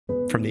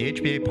From the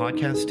HBA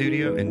podcast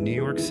studio in New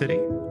York City,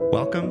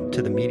 welcome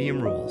to the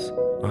Medium Rules.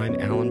 I'm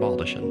Alan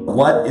Baldachin.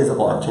 What is a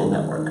blockchain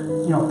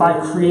network? By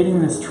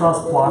creating this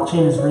trust,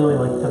 blockchain is really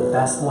like the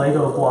best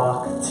Lego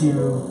block to,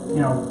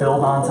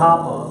 build on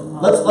top of.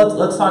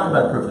 Let's talk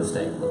about proof of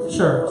stake.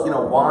 Sure.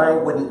 Why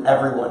wouldn't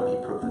everyone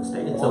be proof of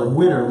stake? It's a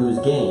win or lose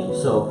game.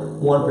 So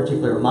one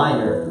particular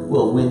miner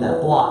will win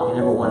that block and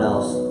everyone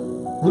else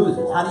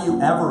loses. How do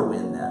you ever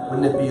win that?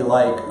 Wouldn't it be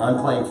like I'm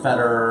playing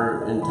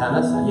Federer in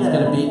tennis and he's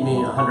going to beat me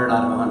 100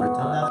 out of 100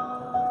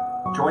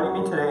 times? Joining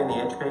me today in the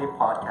HBA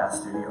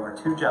podcast studio are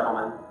two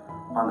gentlemen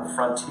on the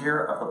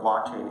frontier of the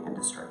blockchain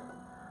industry.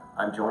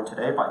 I'm joined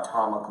today by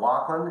Tom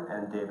McLaughlin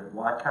and David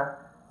Watka,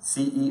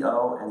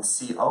 CEO and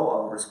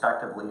COO,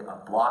 respectively,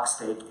 of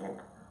Blockstake Inc.,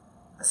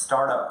 a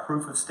startup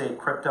proof-of-stake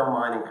crypto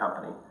mining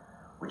company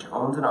which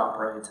owns and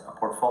operates a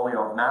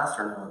portfolio of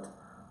masternodes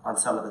on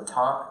some of the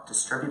top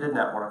distributed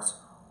networks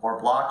or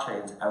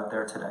blockchains out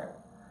there today.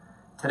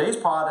 Today's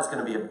pod is going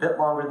to be a bit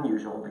longer than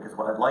usual because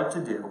what I'd like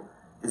to do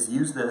is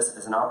use this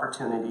as an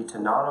opportunity to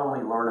not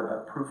only learn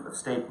about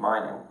proof-of-stake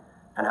mining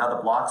and how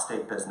the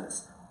Blockstake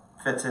business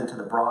fits into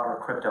the broader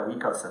crypto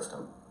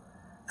ecosystem,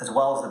 as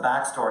well as the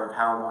backstory of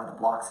how and why the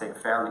Blockstake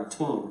founding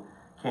team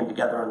came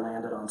together and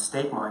landed on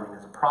stake mining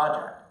as a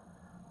project,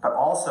 but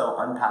also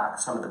unpack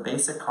some of the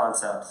basic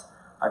concepts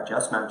I've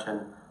just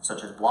mentioned,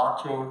 such as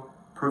blockchain,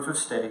 proof of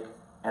stake,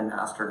 and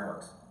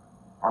masternodes.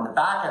 On the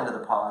back end of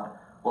the pod,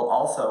 we'll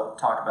also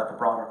talk about the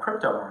broader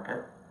crypto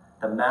market,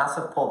 the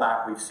massive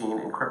pullback we've seen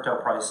in crypto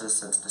prices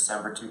since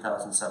December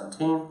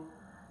 2017,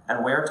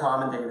 and where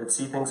Tom and David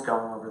see things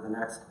going over the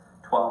next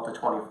 12 to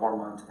 24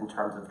 months in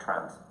terms of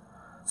trends.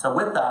 So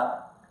with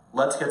that,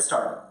 let's get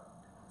started.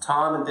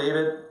 Tom and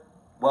David,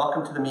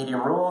 welcome to the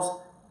Medium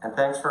Rules, and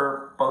thanks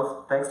to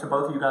both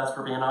of you guys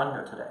for being on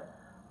here today.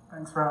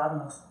 Thanks for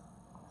having us.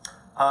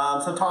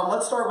 So Tom,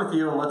 let's start with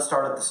you and let's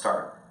start at the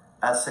start.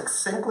 As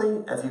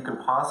succinctly as you can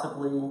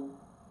possibly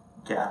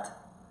get,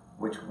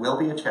 which will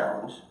be a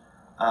challenge,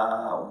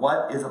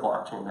 what is a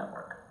blockchain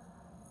network?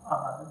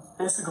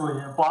 Basically,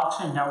 a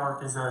blockchain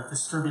network is a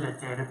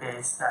distributed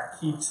database that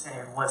keeps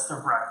a list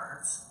of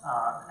records.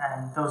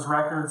 And those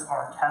records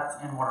are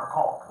kept in what are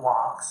called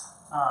blocks.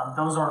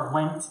 Those are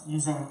linked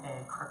using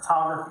a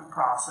cryptography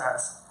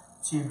process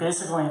to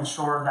basically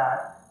ensure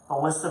that the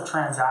list of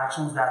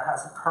transactions that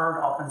has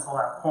occurred up until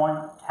that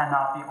point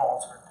cannot be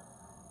altered.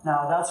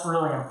 Now, that's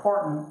really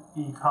important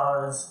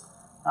because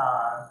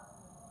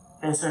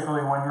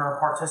basically when you're a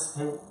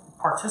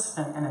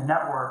participant in a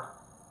network,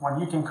 when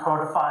you can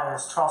codify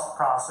this trust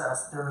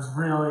process, there's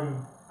really,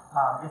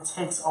 it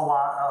takes a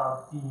lot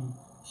of the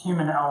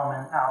human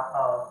element out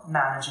of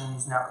managing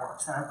these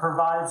networks. And it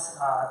provides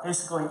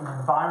basically an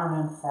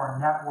environment for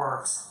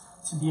networks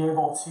to be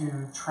able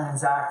to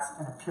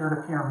transact in a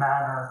peer-to-peer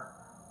manner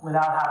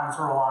without having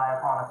to rely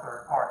upon a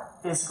third party.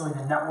 Basically,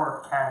 the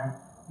network can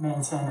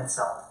maintain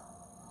itself.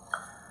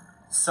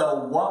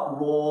 So what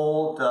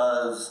role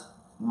does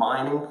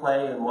mining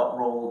play and what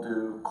role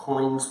do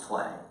coins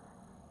play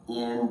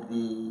in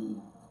the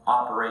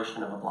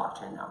operation of a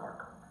blockchain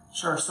network?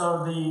 Sure.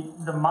 So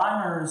the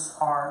miners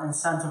are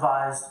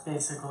incentivized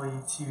basically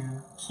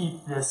to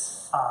keep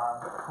this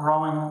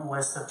growing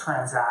list of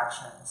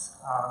transactions.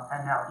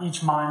 And now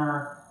each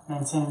miner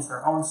maintains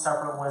their own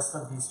separate list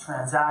of these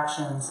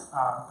transactions.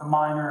 The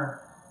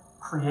miner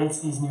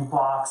creates these new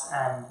blocks,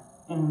 and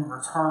in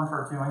return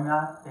for doing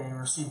that, they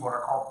receive what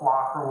are called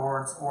block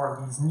rewards,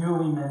 or these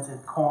newly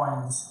minted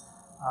coins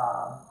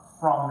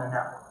from the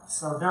network.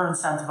 So they're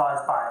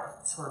incentivized by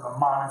sort of a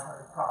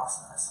monetary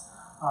process.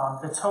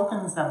 The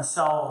tokens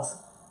themselves,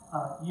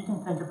 you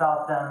can think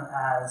about them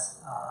as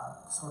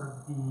sort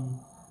of the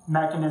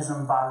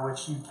mechanism by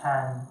which you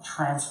can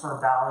transfer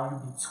value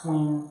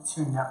between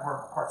two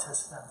network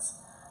participants.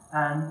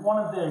 And one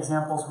of the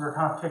examples we were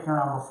kind of kicking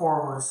around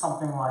before was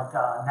something like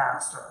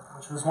Napster,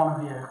 which was one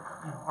of the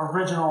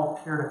original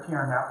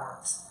peer-to-peer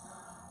networks.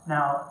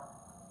 Now,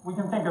 we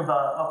can think of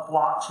a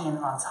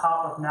blockchain on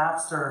top of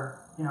Napster.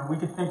 We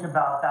could think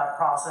about that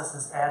process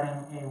as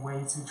adding a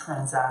way to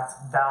transact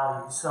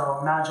value. So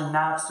imagine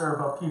Napster,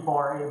 but people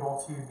are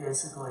able to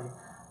basically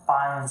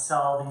buy and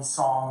sell these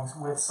songs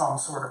with some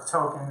sort of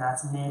token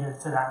that's native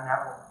to that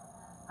network.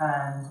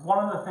 And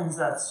one of the things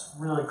that's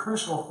really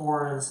crucial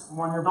for is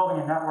when you're building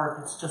a network,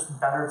 it's just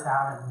better to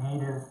have a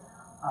native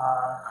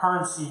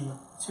currency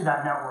to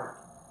that network.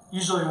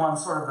 Usually when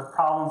sort of the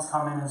problems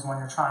come in is when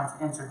you're trying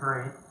to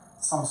integrate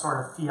some sort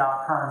of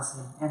fiat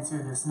currency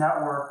into this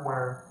network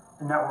where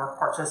the network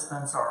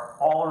participants are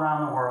all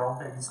around the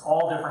world, they use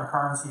all different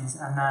currencies,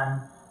 and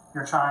then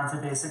you're trying to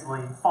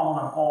basically funnel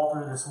them all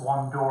through this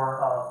one door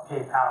of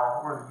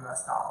PayPal or the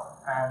US dollar.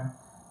 And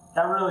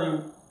that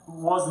really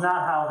was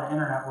not how the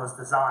internet was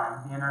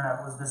designed. The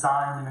internet was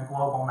designed in a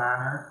global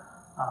manner,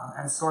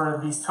 and sort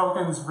of these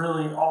tokens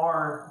really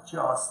are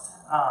just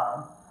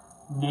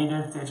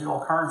native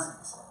digital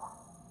currencies.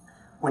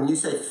 When you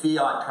say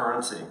fiat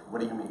currency,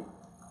 what do you mean?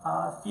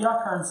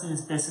 Fiat currency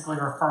is basically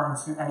referring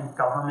to any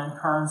government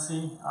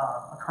currency,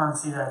 a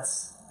currency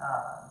that's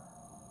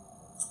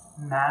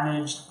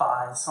managed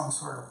by some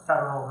sort of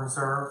Federal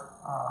Reserve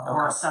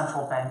or a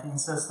central banking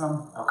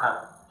system. Okay.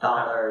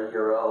 Dollar,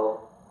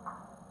 euro.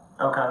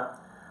 Okay.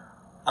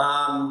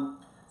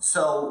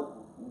 So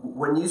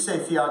when you say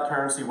fiat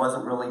currency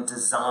wasn't really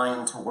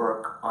designed to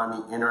work on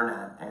the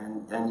internet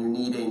and you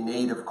need a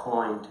native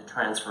coin to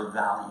transfer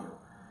value,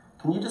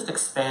 can you just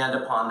expand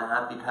upon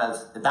that?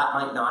 Because that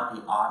might not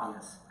be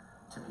obvious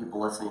to people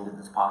listening to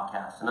this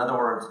podcast. In other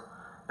words,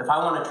 if I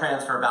want to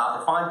transfer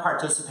value, if I'm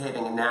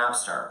participating in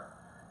Napster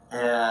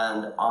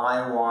and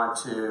I want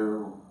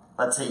to,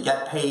 let's say,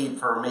 get paid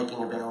for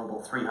making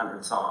available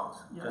 300 songs,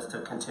 just to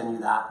continue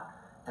that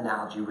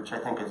analogy, which I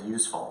think is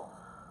useful.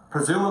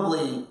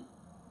 Presumably,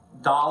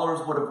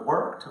 dollars would have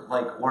worked,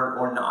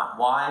 or not.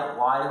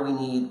 Why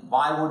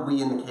would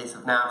we, in the case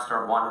of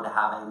Napster, wanted to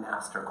have a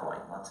Napster coin,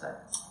 let's say?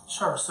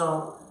 Sure.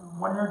 So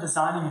when you're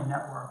designing a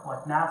network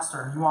like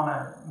Napster, you want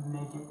to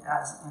make it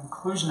as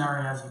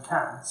inclusionary as you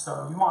can.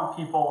 So you want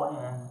people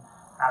in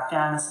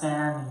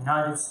Afghanistan, the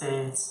United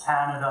States,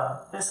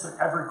 Canada, basically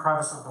every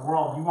crevice of the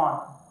world, you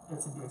want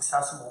it to be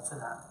accessible to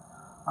them.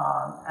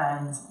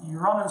 And you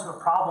run into a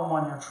problem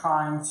when you're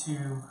trying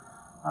to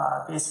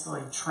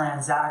basically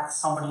transact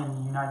somebody in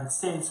the United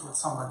States with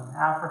somebody in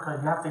Africa.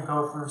 You have to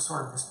go through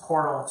sort of this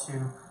portal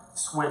to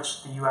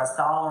switch the US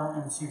dollar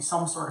into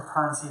some sort of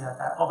currency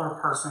that other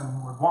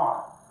person would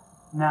want.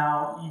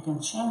 Now, you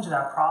can change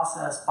that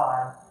process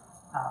by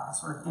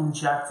sort of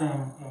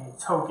injecting a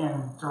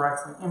token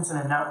directly into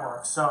the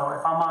network. So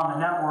if I'm on the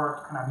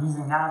network and I'm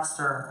using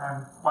Napster,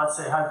 and let's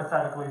say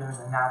hypothetically there's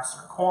a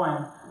Napster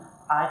coin,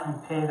 I can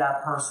pay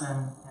that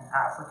person in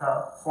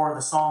Africa for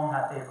the song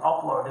that they've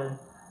uploaded.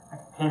 I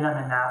can pay them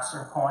in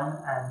Napster coin,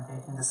 and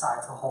they can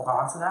decide to hold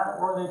on to that,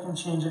 or they can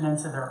change it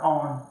into their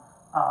own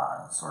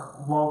sort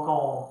of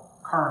local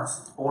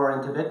currency. Or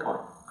into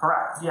Bitcoin.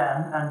 Correct,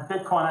 yeah, and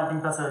Bitcoin, I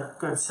think that's a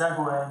good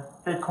segue.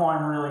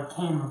 Bitcoin really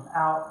came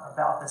out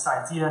about this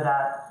idea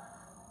that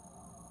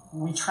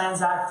we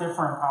transact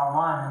different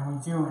online than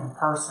we do in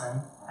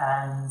person,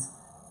 and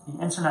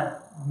the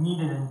internet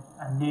needed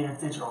a native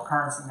digital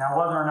currency. Now,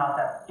 whether or not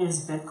that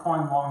is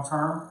Bitcoin long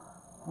term,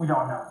 we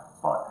don't know.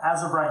 But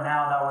as of right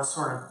now, that was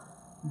sort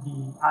of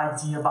the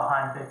idea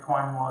behind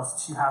Bitcoin,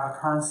 was to have a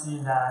currency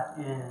that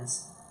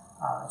is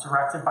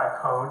directed by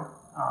code,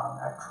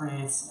 that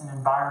creates an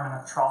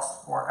environment of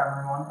trust for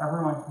everyone.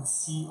 Everyone can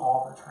see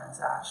all the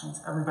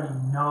transactions. Everybody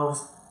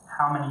knows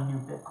how many new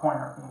Bitcoin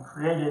are being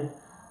created.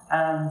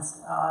 And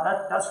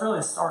that's really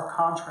a stark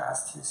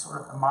contrast to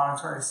sort of the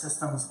monetary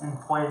systems in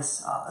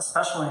place,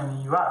 especially in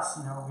the U.S.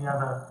 You know, we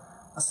have a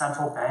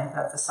central bank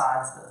that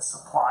decides the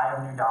supply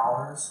of new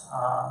dollars.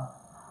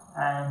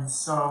 And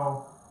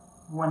so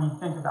when you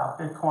think about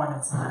Bitcoin,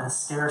 it's the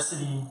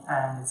scarcity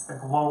and it's the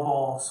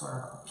global sort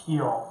of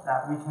appeal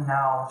that we can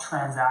now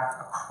transact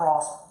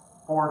across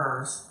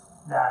borders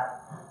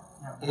that,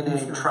 in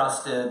a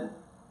trusted,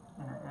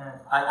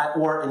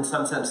 or in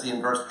some sense the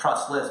inverse,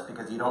 trustless,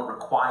 because you don't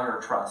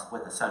require trust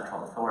with a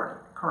central authority.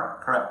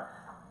 Correct.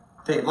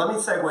 Dave, let me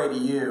segue to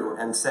you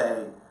and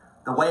say,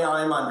 the way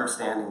I'm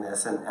understanding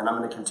this, and I'm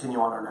going to continue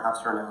on our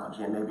Napster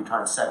analogy and maybe try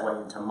and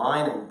segue into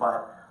mining,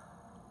 but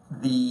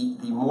the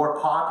more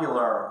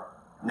popular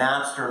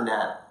Napster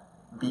net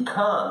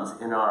becomes,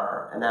 in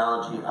our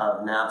analogy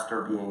of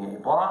Napster being a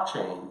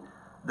blockchain,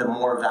 the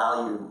more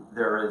value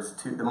there is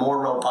to, the more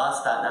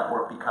robust that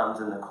network becomes,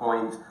 and the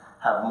coins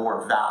have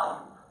more value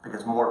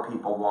because more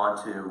people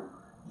want to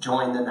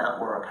join the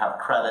network, have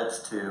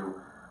credits to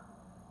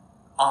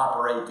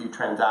operate, do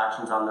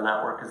transactions on the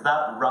network. Is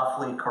that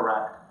roughly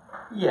correct?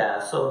 Yeah,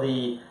 so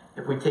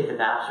if we take the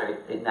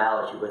Napster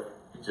analogy,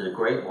 which is a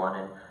great one,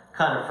 and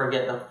kind of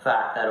forget the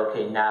fact that,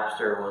 okay,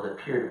 Napster was a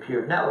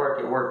peer-to-peer network,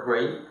 it worked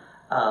great,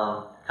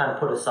 kind of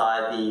put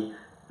aside the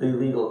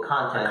illegal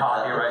content, the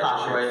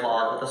copyright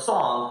law with the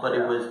songs, but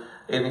it was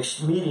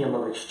a medium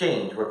of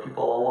exchange where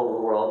people all over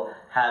the world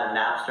had a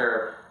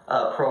Napster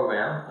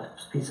program, a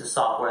piece of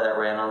software that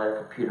ran on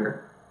their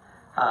computer,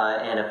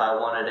 and if I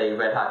wanted a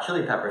Red Hot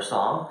Chili Pepper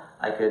song,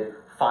 I could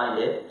find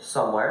it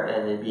somewhere,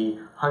 and there'd be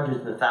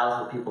hundreds and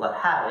thousands of people that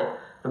had it.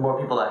 The more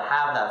people that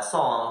have that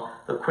song,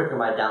 the quicker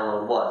my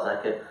download was.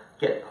 I could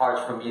get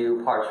parts from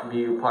you,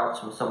 parts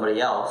from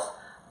somebody else,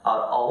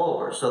 all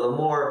over. So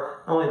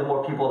not only the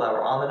more people that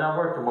were on the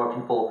network, the more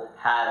people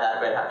had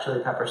that Red Hot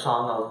Chili Pepper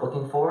song I was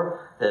looking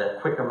for, the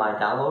quicker my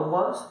download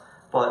was.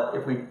 But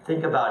if we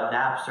think about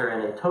Napster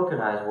in a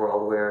tokenized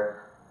world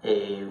where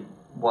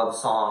one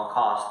song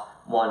cost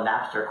one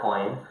Napster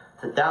coin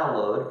to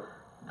download,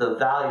 the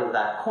value of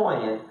that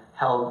coin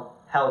held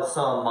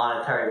some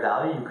monetary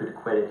value. You could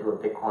equate it to a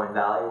Bitcoin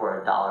value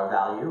or a dollar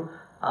value.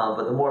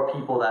 But the more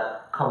people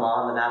that come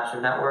on the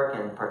Napster network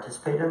and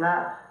participate in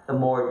that, the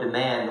more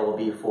demand there will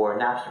be for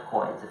Napster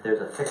coins. If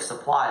there's a fixed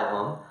supply of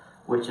them,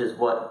 which is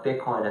what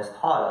Bitcoin has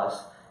taught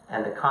us,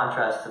 and the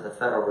contrast to the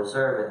Federal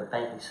Reserve and the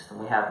banking system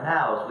we have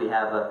now is we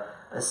have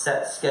a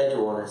set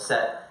schedule and a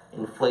set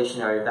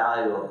inflationary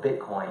value of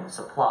Bitcoin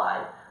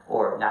supply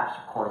or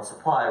Napster coin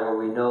supply, where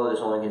we know there's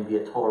only going to be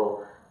a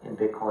total in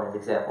Bitcoin's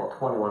example,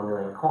 21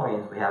 million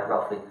coins. We have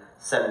roughly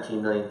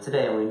 17 million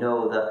today, and we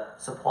know the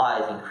supply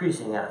is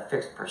increasing at a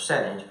fixed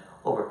percentage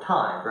over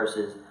time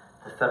versus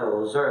the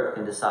Federal Reserve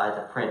can decide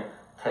to print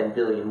 $10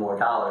 billion more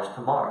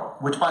tomorrow.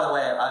 Which, by the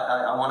way,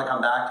 I want to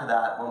come back to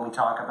that when we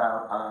talk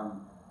about,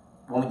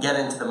 when we get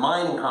into the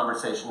mining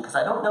conversation, because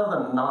I don't know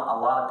that not a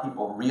lot of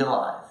people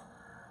realize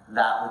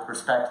that with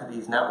respect to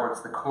these networks,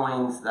 the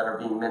coins that are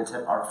being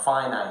minted are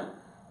finite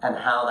and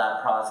how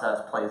that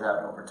process plays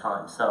out over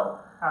time. So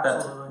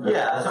absolutely.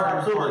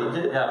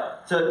 Absolutely. Yeah.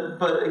 So,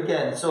 but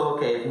again, if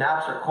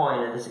Napster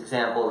coin in this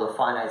example is a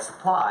finite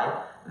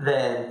supply,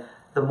 then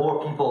the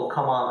more people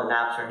come on the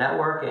Napster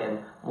network and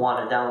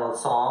want to download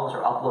songs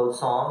or upload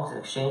songs in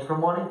exchange for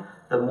money,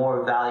 the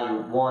more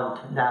value one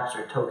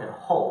Napster token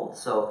holds.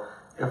 So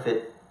if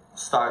it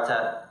starts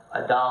at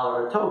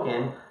 $1 a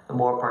token, the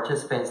more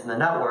participants in the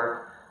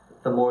network,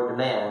 the more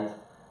demand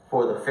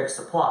for the fixed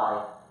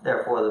supply.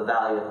 Therefore, the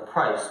value of the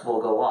price will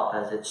go up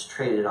as it's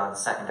traded on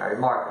secondary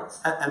markets.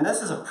 And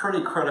this is a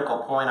pretty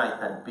critical point, I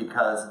think,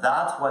 because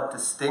that's what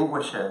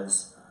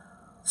distinguishes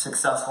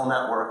successful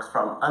networks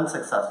from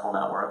unsuccessful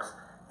networks,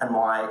 and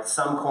why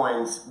some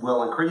coins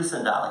will increase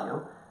in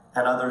value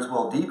and others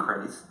will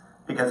decrease,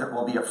 because it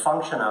will be a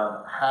function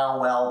of how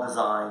well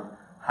designed,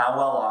 how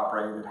well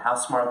operated, how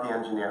smart the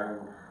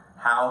engineering,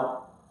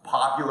 how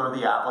popular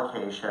the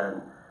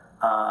application.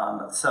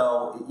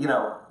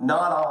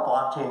 Not all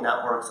blockchain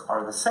networks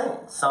are the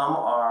same. Some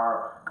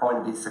are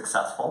going to be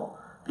successful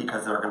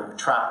because they're going to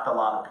attract a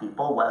lot of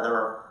people,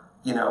 whether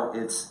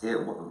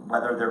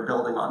they're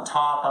building on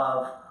top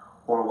of,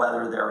 or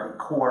whether they're a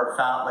core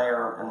fat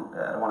layer. And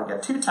I don't want to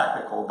get too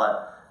technical,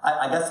 but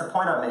I guess the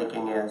point I'm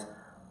making is,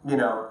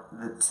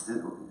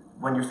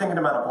 when you're thinking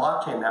about a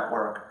blockchain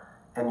network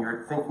and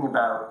you're thinking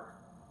about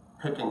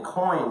picking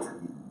coins,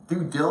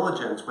 due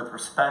diligence with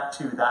respect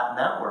to that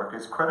network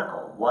is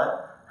critical.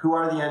 Who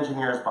are the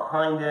engineers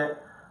behind it?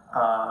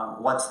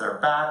 What's their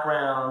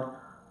background?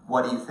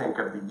 What do you think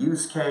of the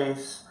use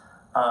case?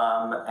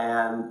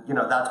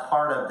 That's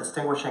part of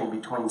distinguishing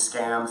between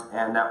scams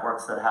and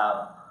networks that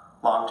have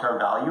long-term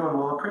value and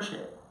will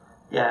appreciate.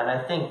 Yeah, and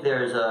I think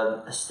there's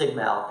a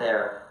stigma out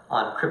there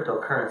on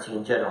cryptocurrency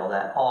in general,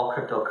 that all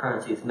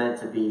cryptocurrency is meant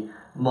to be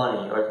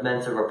money or it's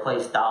meant to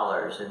replace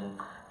dollars,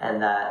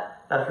 and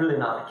that's really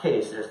not the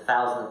case. There's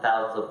thousands and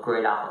thousands of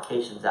great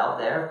applications out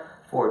there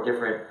for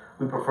different.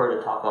 We prefer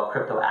to talk about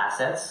crypto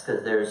assets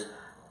because there's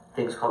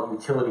things called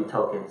utility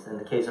tokens. In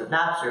the case of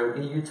Napster, it would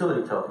be a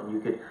utility token. You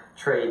could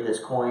trade this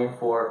coin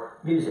for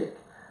music.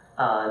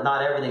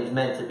 Not everything's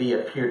meant to be a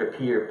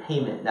peer-to-peer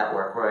payment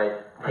network where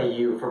I pay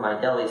you for my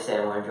deli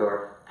sandwich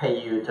or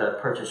pay you to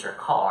purchase your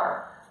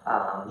car.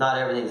 Not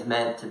everything's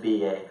meant to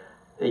be a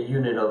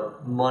unit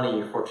of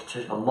money for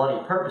traditional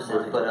money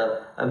purposes,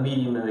 but a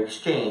medium of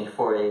exchange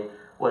for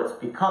what's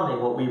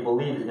becoming what we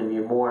believe is going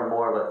to be more and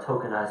more of a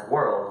tokenized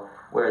world,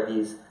 where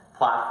these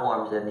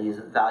platforms and these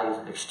values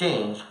of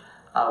exchange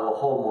will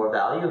hold more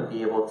value and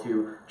be able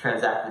to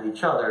transact with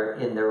each other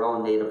in their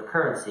own native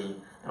currency,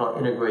 and will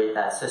integrate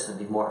that system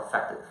to be more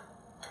effective.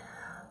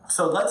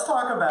 So let's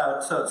talk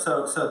about,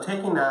 so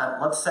taking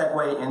that, let's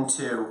segue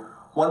into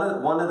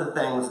one of the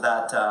things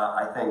that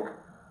I think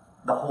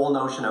the whole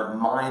notion of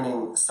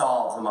mining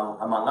solves,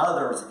 among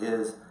others,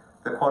 is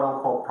the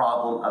quote-unquote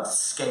problem of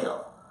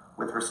scale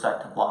with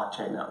respect to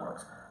blockchain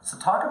networks. So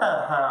talk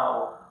about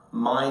how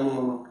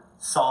mining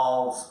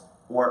solves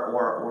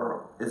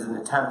or is an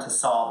attempt to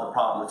solve the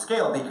problem of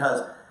scale,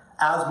 because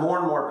as more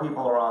and more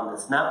people are on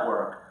this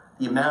network,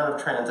 the amount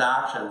of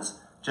transactions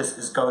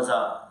just goes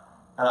up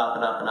and up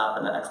and up and up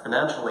and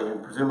exponentially,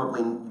 and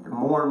presumably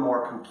more and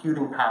more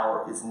computing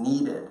power is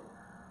needed.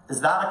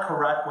 Is that a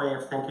correct way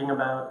of thinking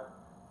about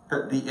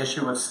the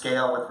issue of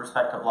scale with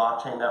respect to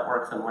blockchain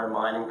networks and where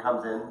mining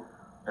comes in,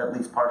 at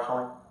least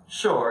partially?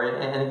 Sure,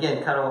 and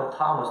again, kind of what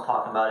Tom was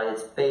talking about,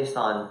 it's based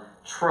on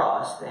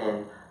trust,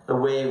 and the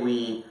way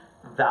we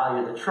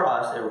value the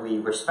trust and we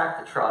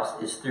respect the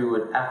trust is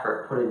through an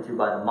effort put into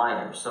by the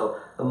miners. So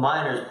the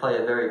miners play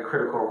a very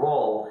critical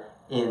role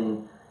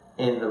in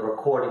the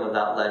recording of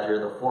that ledger,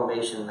 the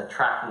formation, the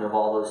tracking of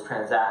all those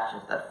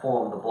transactions that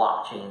form the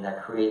blockchain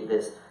that create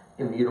this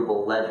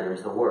immutable ledger,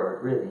 is the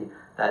word really,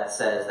 that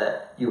says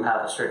that you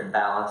have a certain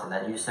balance and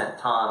that you sent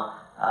Tom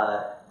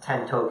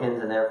 10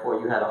 tokens and therefore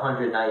you had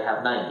 100, now you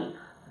have 90.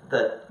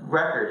 The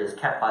record is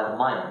kept by the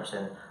miners,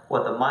 and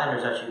what the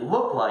miners actually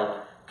look like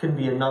can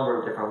be a number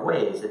of different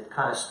ways. It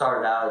kind of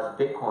started out as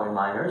Bitcoin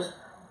miners,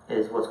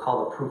 is what's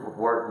called a proof of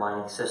work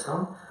mining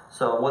system.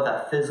 So what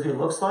that physically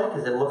looks like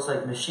is it looks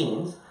like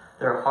machines.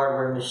 They're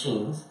hardware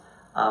machines,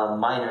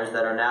 miners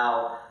that are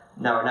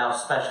now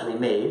specially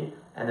made,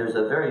 and there's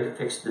a very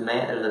fixed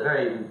demand. There's a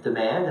very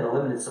demand and a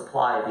limited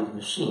supply of these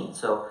machines.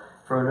 So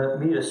for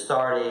me to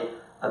start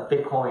a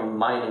Bitcoin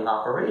mining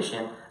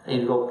operation, I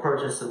need to go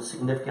purchase some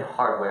significant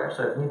hardware.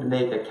 So I need to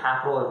make a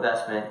capital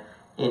investment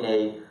in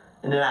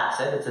an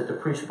asset. It's a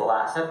depreciable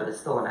asset, but it's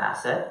still an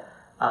asset.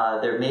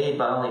 They're made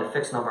by only a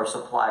fixed number of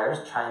suppliers.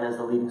 China is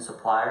the leading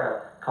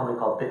supplier. A company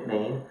called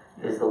Bitmain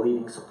is the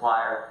leading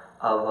supplier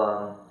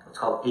of what's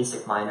called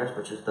ASIC miners,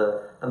 which is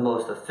the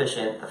most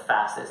efficient, the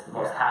fastest, the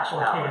most hash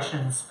power.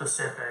 Application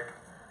specific.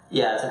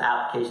 Yeah, it's an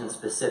application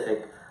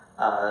specific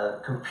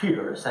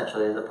computer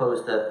essentially, as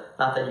opposed to,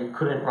 not that you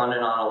couldn't run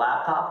it on a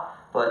laptop,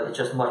 but it's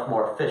just much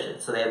more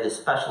efficient. So they have this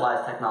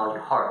specialized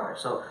technology hardware.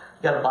 So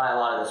you got to buy a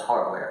lot of this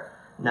hardware.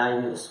 Now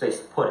you need a space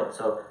to put it.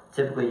 So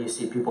typically you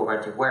see people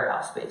renting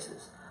warehouse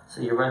spaces. So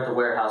you rent the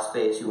warehouse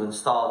space, you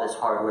install this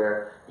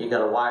hardware, you got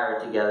to wire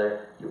it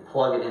together, you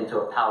plug it into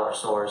a power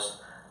source.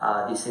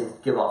 These things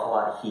give off a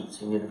lot of heat,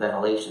 so you need a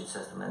ventilation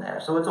system in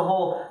there. So it's a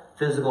whole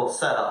physical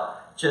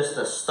setup just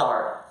to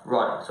start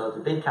running. So it's a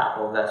big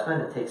capital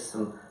investment. It takes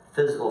some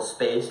physical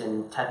space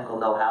and technical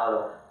know-how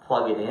to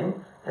plug it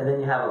in. And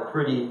then you have a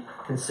pretty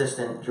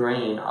consistent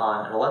drain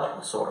on an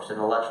electrical source, an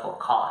electrical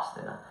cost,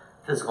 and a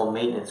physical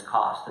maintenance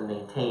cost to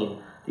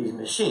maintain these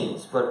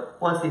machines.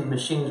 But once these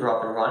machines are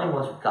up and running,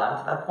 once we've gotten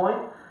to that point,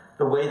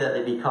 the way that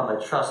they become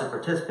a trusted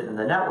participant in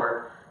the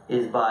network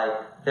is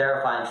by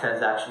verifying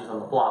transactions on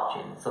the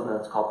blockchain. It's something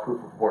that's called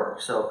proof of work.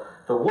 So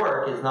the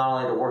work is not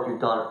only the work you've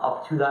done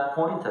up to that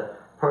point to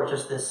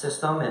purchase this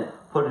system and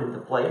put it into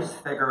place,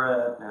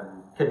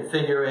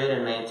 configure it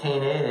and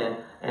maintain it,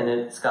 and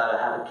it's got to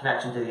have a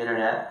connection to the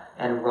internet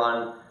and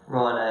run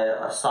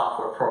a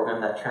software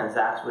program that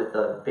transacts with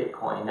the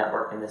Bitcoin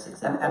network in this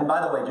example. And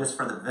by the way, just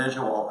for the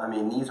visual, I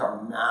mean, these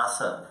are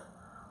massive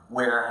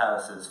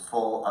warehouses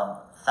full of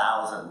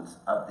thousands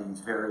of these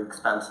very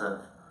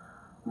expensive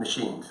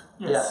machines.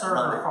 Yeah,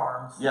 server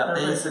farms. Yeah,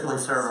 basically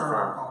server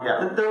farms.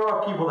 Yeah. There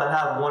are people that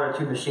have one or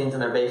two machines in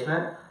their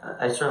basement.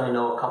 I certainly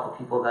know a couple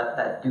people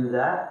that do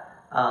that.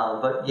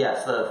 But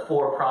yes, the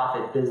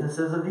for-profit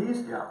businesses of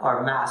these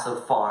are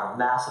massive farms,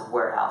 massive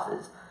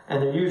warehouses,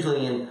 and they're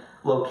usually in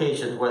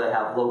locations where they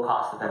have low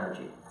cost of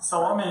energy.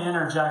 So let me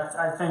interject.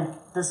 I think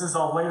this is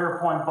a later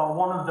point, but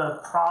one of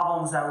the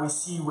problems that we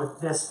see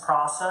with this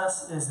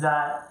process is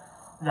that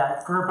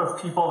group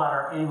of people that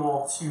are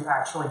able to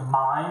actually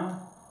mine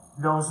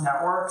those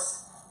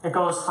networks, it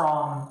goes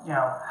from,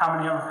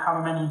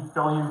 how many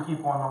billion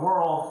people in the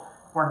world.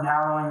 We're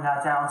narrowing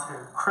that down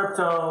to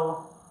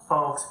crypto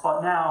folks,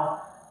 but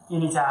now you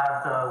need to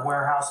have the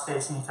warehouse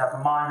space, you need to have the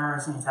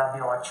miners, you need to have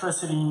the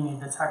electricity, you need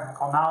the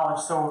technical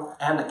knowledge.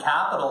 And the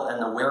capital and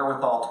the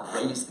wherewithal to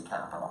raise the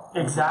capital.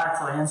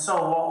 Exactly. And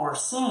so what we're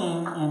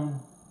seeing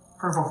in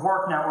proof of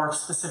work networks,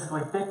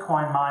 specifically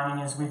Bitcoin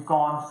mining, is we've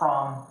gone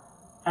from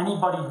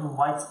anybody who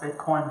liked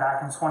Bitcoin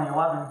back in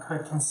 2011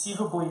 could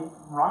conceivably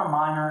run a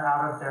miner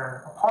out of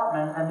their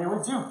apartment and they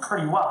would do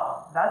pretty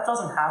well. That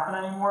doesn't happen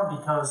anymore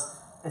because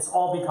it's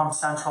all become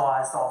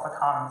centralized off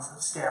economies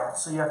of scale.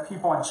 So you have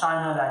people in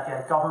China that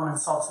get government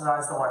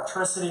subsidized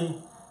electricity,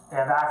 they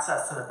have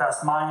access to the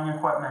best mining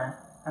equipment,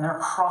 and they're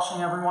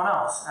crushing everyone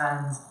else.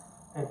 And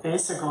it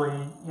basically,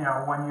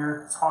 when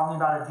you're talking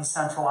about a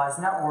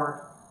decentralized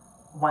network,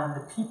 when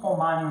the people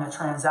mining the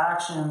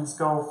transactions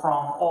go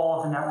from all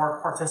of the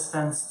network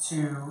participants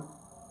to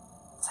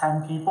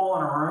 10 people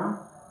in a room,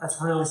 that's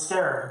really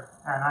scary.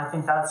 And I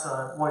think that's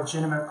a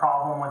legitimate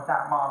problem with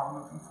that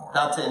model moving forward.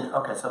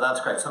 Okay, so that's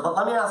great. So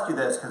let me ask you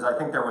this, because I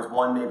think there was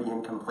one maybe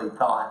incomplete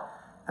thought,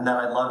 and then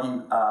I'd love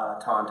you,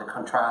 Tom, to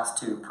contrast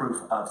to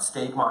proof of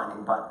stake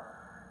mining. But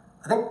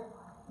I think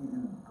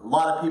a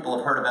lot of people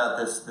have heard about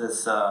this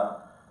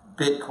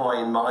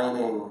Bitcoin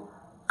mining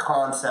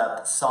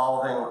concept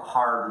solving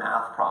hard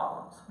math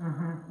problems.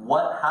 Mm-hmm.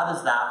 How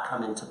does that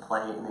come into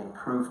play in a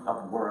proof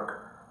of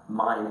work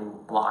mining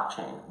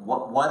blockchain?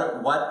 What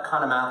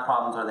kind of math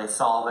problems are they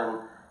solving,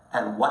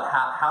 and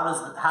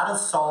how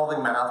does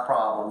solving math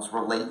problems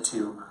relate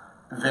to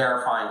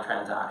verifying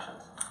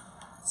transactions?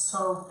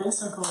 So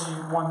basically,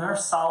 when they're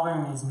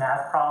solving these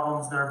math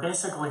problems, they're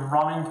basically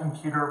running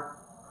computer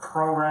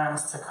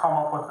programs to come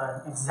up with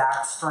an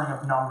exact string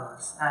of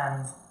numbers,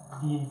 and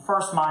the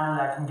first miner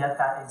that can get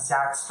that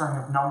exact string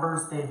of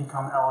numbers, they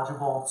become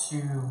eligible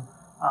to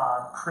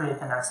create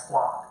the next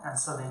block, and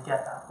so they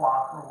get that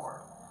block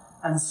reward.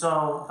 And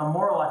so the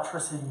more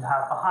electricity you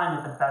have behind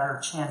it, the better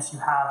chance you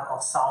have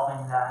of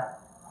solving that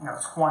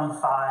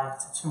 25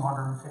 to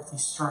 250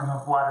 string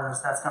of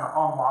letters that's going to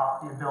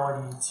unlock the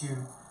ability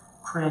to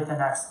create the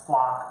next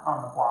block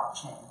on the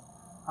blockchain.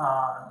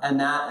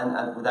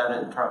 And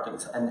without interrupting,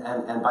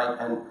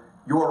 and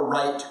your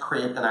right to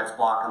create the next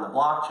block on the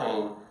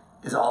blockchain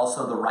is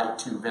also the right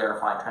to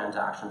verify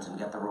transactions and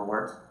get the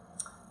rewards?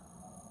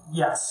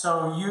 Yes,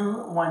 so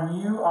when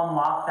you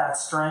unlock that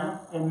string,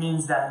 it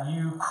means that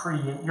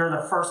you're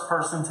the first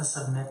person to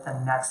submit the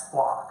next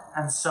block.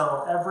 And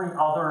so every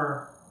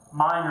other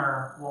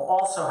miner will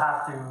also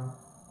have to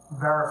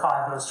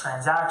verify those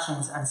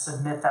transactions and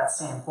submit that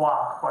same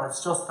block, but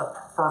it's just the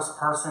first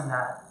person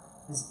that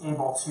is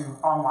able to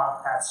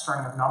unlock that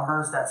string of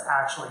numbers that's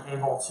actually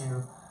able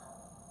to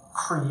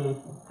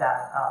create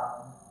that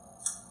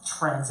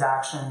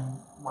transaction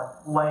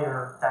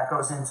layer that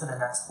goes into the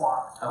next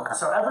block. Okay.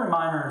 So every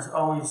miner is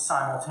always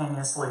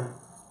simultaneously,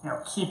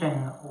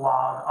 keeping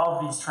log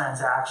of these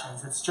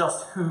transactions. It's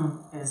just who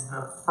is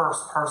the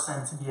first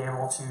person to be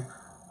able to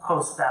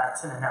post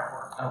that to the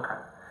network. Okay.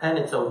 and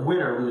it's a win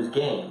or lose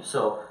game.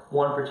 So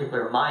one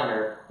particular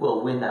miner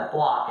will win that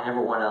block, and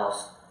everyone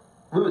else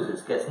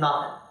loses, gets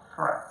nothing.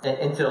 Correct.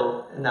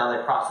 Until now,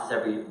 they process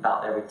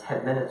about every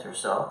 10 minutes or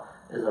so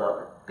is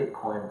a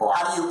Bitcoin block.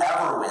 How do you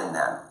ever win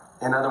then?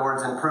 In other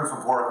words, in proof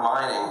of work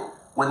mining,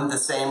 wouldn't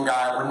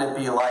it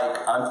be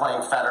like I'm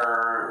playing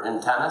Federer in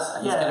tennis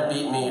and he's going to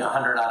beat me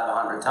 100 out of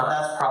 100 times? Well,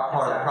 that's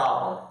part of the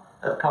problem.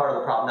 That's part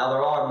of the problem. Now,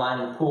 there are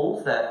mining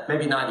pools that...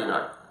 Maybe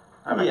 99.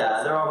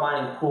 There are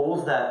mining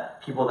pools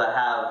that people that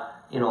have,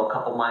 a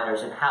couple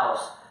miners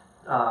in-house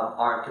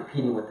aren't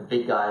competing with the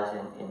big guys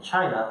in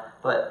China,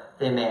 but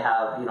they may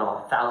have,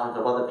 thousands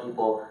of other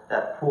people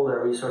that pool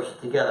their resources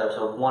together.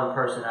 So if one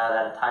person out of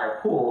that entire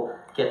pool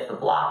gets the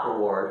block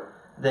reward,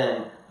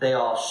 then they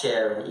all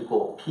share an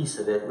equal piece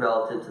of it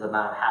relative to the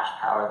amount of hash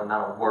power, the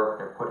amount of work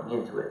they're putting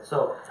into it.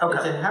 So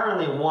It's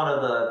inherently one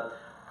of the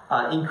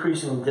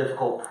increasingly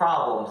difficult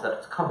problems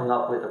that's coming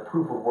up with a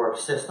proof of work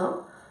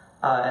system.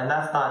 And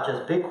that's not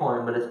just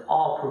Bitcoin, but it's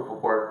all proof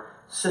of work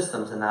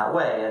systems in that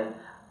way.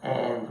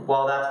 And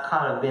while that's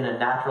kind of been a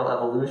natural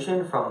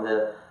evolution from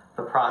the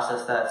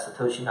process that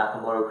Satoshi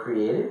Nakamoto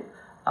created,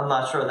 I'm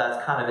not sure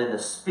that's kind of in the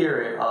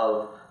spirit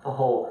of the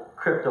whole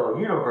crypto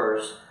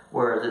universe,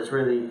 whereas it's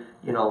really,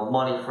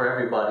 money for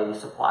everybody,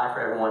 supply for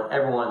everyone.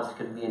 Everyone's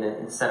going to be an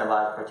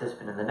incentivized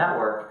participant in the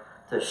network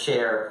to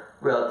share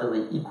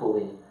relatively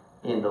equally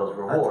in those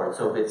rewards.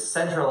 So if it's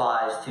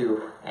centralized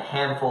to a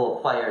handful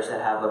of players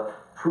that have a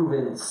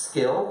proven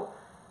skill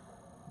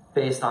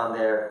based on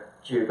their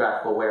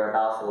geographical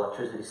whereabouts, the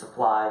electricity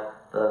supply,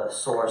 the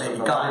source maybe of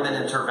the government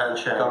mining,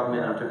 intervention.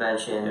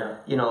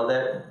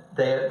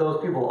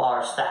 Those people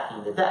are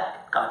stacking the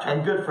deck. Gotcha.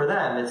 And good for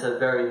them. It's a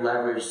very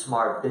leveraged,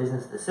 smart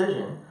business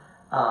decision.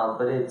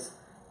 But it's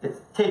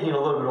taking a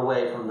little bit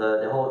away from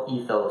the whole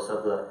ethos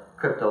of the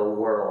crypto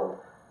world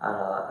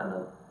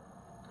on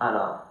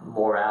a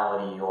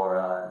morality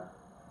or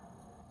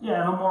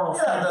the moral the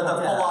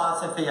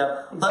philosophy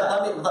of.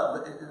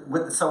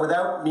 Exactly. So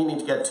without meaning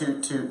to get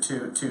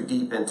too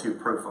deep into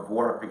proof of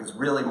work, because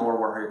really more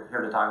we're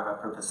here to talk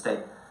about proof of stake.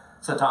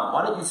 So Tom,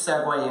 why don't you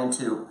segue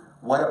into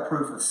what a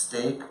proof of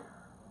stake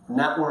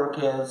network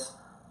is,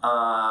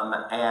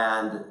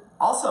 and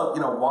also,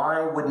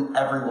 why wouldn't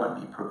everyone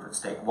be proof of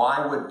stake?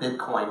 Why would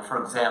Bitcoin,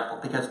 for example,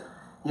 because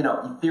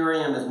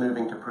Ethereum is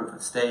moving to proof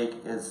of stake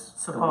is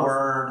the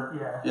word.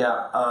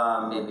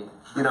 Maybe.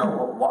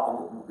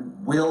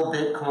 Will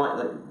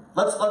Bitcoin?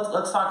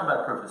 Let's talk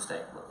about proof of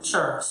stake.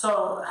 Sure.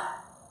 So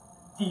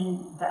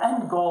the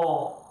end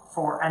goal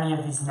for any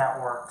of these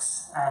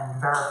networks and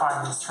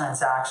verifying these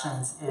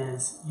transactions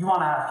is you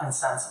want to have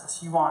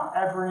consensus. You want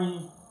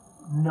every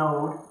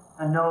node.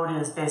 A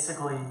node is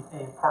basically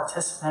a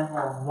participant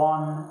or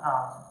one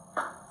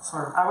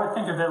I would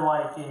think of it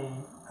like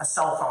a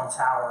cell phone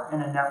tower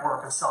in a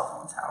network of cell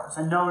phone towers.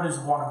 A node is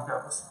one of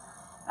those.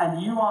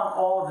 And you want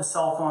all of the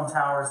cell phone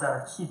towers that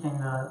are keeping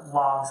the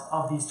logs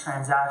of these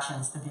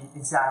transactions to be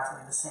exactly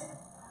the same.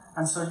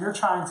 And so you're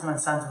trying to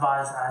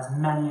incentivize as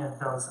many of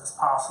those as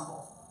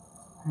possible.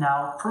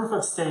 Now, proof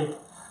of stake,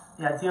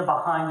 the idea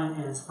behind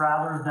it is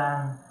rather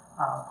than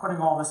putting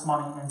all this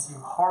money into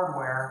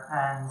hardware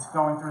and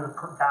going through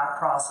that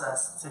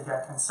process to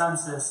get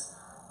consensus,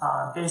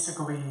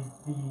 basically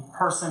the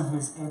person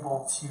who's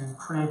able to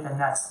create the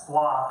next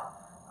block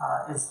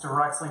is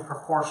directly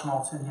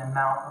proportional to the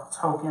amount of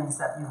tokens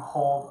that you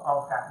hold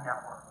of that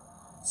network.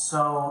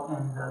 So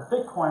in the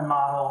Bitcoin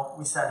model,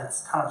 we said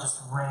it's kind of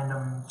just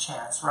random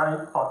chance,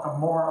 right? But the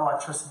more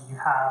electricity you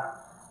have,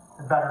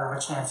 the better of a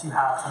chance you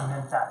have to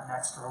mint that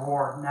next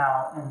reward.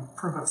 Now, in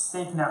proof of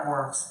stake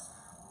networks,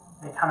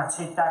 they kind of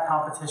take that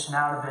competition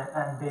out of it,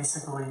 and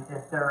basically,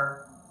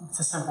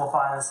 to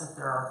simplify this, if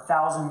there are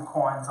 1,000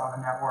 coins on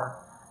the network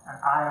and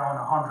I own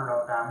 100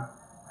 of them,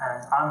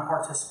 and I'm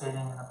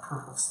participating in a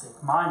proof of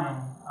stake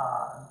mining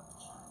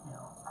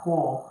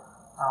pool,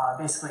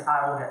 basically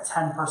I will get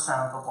 10%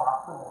 of the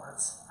block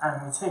rewards.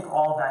 And we take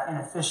all that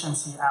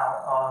inefficiency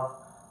out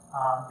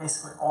of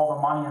basically all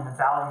the money and the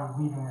value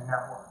leaving the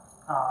network.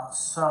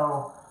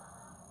 So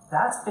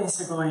that's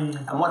basically...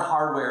 And what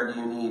hardware do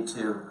you need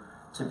to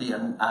be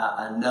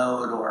a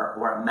node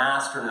or a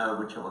masternode,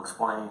 which you'll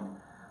explain?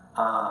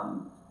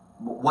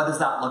 What does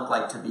that look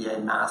like to be a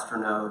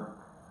masternode,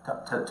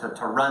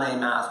 to run a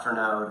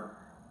masternode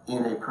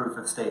in a proof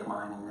of stake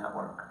mining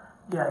network?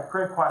 Yeah,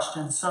 great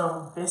question.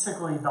 So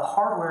basically the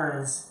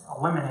hardware is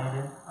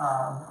eliminated.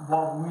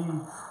 What we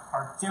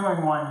are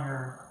doing when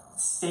you're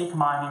stake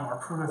mining or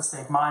proof of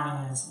stake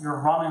mining is you're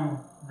running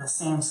the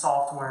same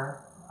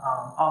software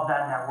of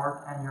that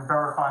network and you're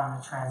verifying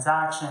the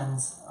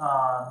transactions,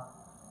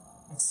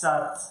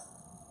 except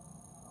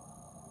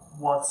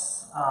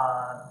what's...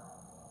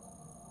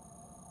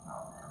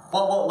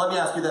 Well, let me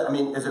ask you that. I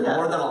mean, is it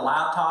more than a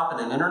laptop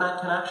and an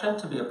internet connection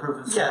to be a proof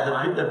of stake?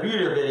 Yeah, the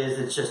beauty of it is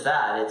it's just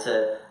that.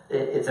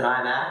 It's an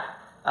iMac,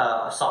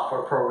 a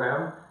software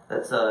program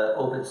that's an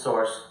open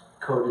source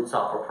coded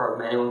software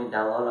program anyone can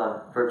download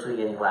on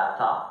virtually any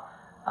laptop,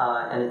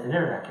 and it's an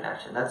internet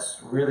connection.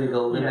 That's really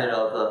the limit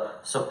of the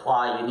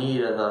supply you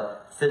need of a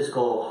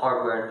physical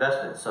hardware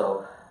investment.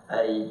 So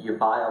you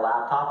buy a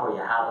laptop or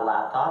you have a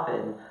laptop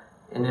and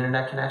an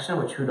internet connection,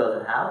 which who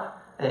doesn't have,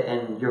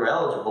 and you're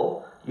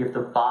eligible. You have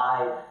to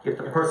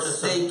purchase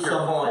some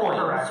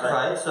coins,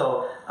 right?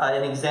 So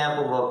an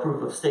example of a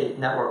proof of stake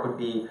network would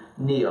be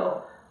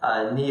NEO.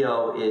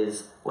 NEO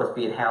is what's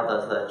being hailed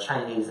as the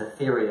Chinese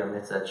Ethereum.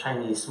 It's a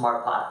Chinese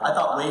smart platform. I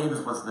thought Waves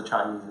was the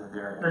Chinese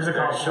Ethereum. There's a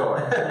couple. Sure.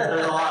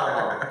 There's a lot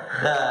of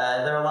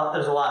them.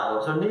 There's a lot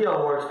of them. So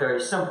NEO works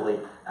very simply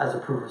as a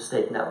proof of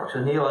stake network.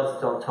 So NEO has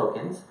its own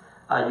tokens.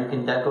 You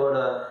can go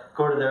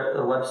to their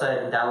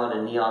website and download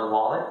a Neon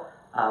wallet,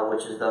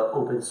 which is the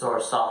open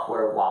source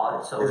software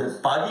wallet. So is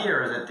it buggy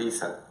or is it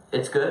decent?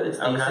 It's good. It's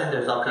decent.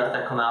 There's updates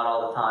that come out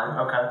all the time.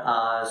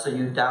 Okay. So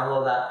you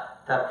download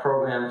that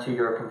program to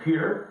your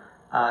computer,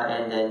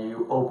 and then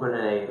you open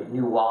a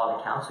new wallet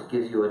account. So it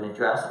gives you an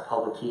address, a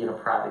public key, and a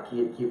private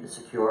key to keep it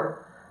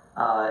secure.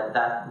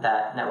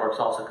 That network's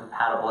also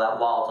compatible. That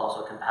wallet's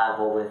also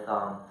compatible with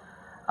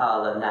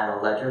the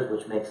nano ledgers,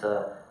 which makes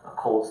a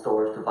cold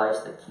storage device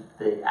that keep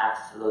the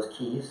access to those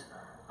keys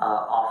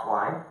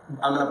offline.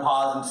 I'm going to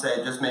pause and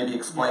say, just maybe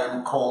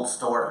explain cold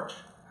storage.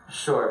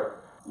 Sure.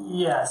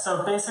 Yeah,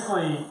 so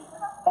basically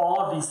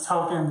all of these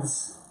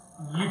tokens,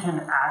 you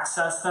can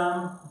access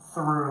them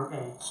through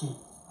a key.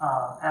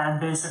 And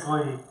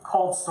basically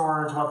cold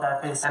storage, what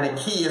that basically... And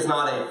a key is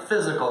not a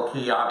physical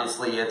key,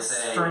 obviously, it's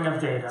a... String of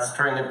data.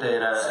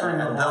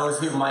 And those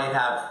who might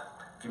have,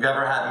 if you've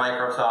ever had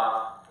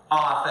Microsoft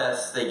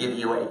Office, they give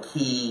you a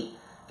key.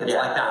 It's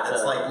like that.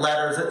 It's like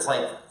letters. It's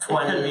like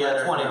 20 It could be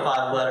letters. a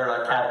 25 letter,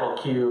 a capital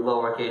Q,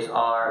 lowercase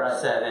r,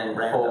 Right. 7,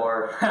 Random.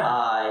 4,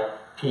 I,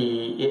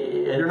 P.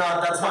 You're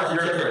not, that's not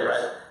your key,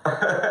 right?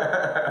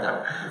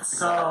 No.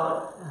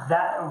 So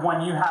that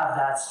when you have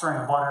that string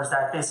of letters,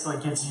 that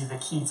basically gives you the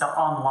key to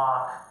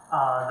unlock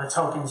the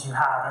tokens you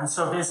have. And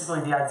so basically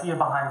the idea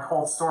behind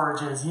cold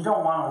storage is you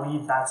don't want to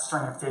leave that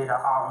string of data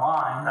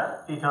online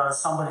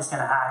because somebody's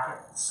going to hack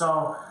it.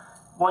 So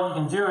what you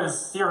can do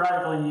is,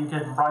 theoretically, you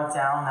could write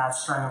down that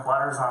string of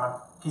letters on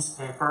a piece of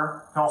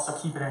paper. You can also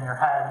keep it in your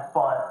head,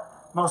 but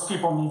most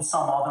people need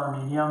some other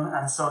medium,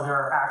 and so there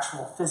are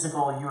actual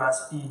physical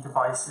USB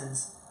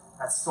devices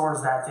that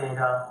stores that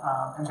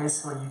data, and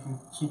basically you can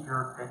keep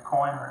your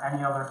Bitcoin or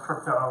any other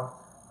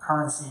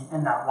cryptocurrency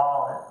in that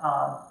wallet.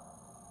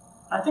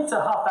 I think to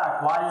hop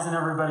back, why isn't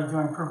everybody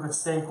doing proof of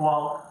stake?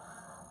 Well,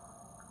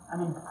 I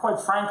mean, quite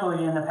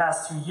frankly, in the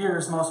past 2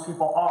 years, most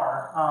people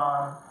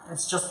are.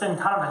 It's just been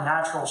kind of a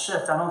natural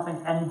shift. I don't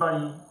think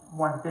anybody,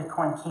 when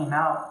Bitcoin came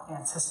out,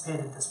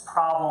 anticipated this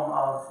problem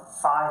of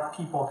 5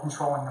 people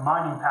controlling the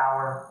mining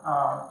power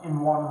in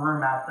one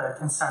room at the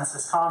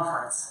consensus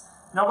conference.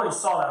 Nobody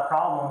saw that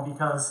problem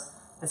because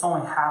it's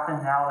only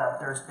happened now that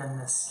there's been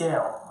this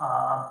scale.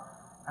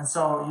 And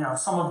so,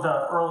 some of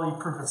the early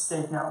proof of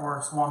stake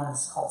networks, one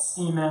is called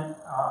Steemit.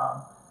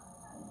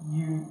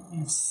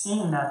 You've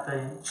seen that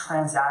the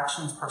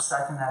transactions per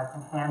second that it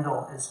can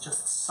handle is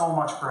just so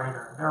much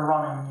greater. They're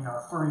running,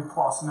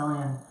 3+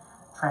 million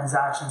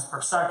transactions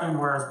per second,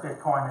 whereas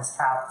Bitcoin is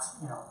capped,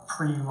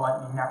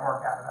 pre-Lightning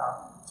Network at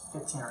about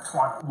 15 or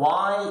 20.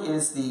 Why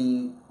is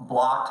the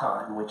block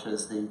time, which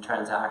is the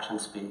transaction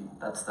speed,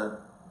 that's the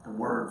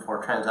word for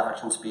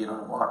transaction speed on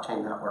a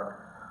blockchain network,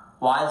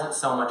 why is it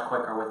so much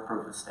quicker with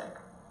proof of stake?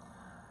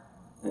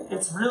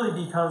 It's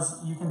really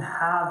because you can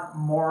have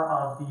more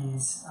of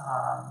these,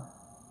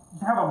 you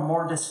can have a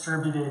more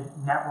distributed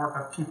network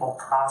of people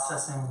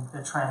processing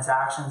the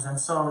transactions. And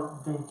so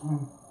they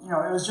can,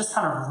 it was just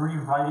kind of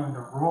rewriting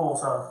the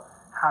rules of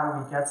how do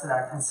we get to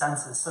that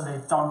consensus. So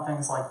they've done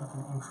things like you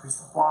can increase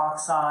the block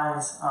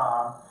size,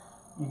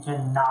 you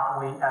can not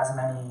wait as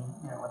many,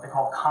 what they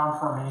call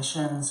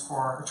confirmations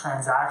for a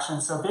transaction.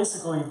 So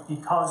basically,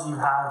 because you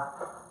have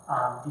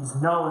these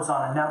nodes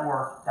on a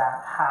network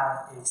that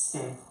have a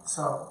stake.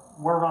 So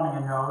we're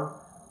running a node.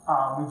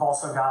 We've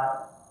also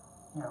got,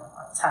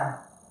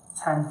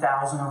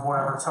 10,000 of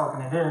whatever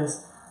token it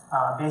is.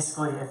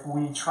 Basically, if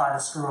we try to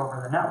screw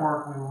over the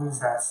network, we lose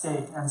that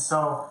stake. And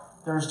so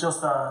there's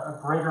just a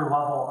greater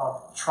level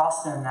of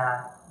trust in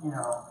that,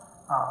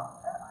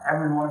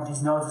 every one of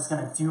these nodes is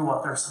going to do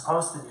what they're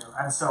supposed to do.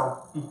 And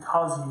so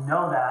because you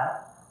know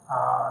that,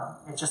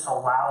 it just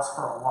allows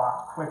for a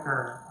lot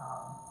quicker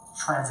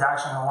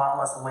transaction, a lot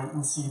less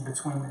latency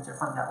between the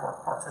different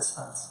network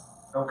participants.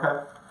 Okay.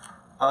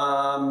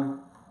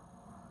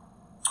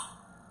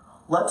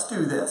 Let's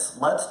do this.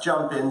 Let's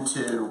jump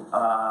into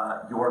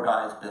your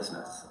guys'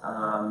 business.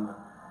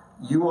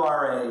 You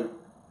are a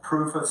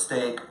proof of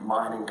stake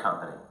mining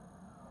company.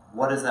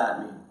 What does that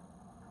mean?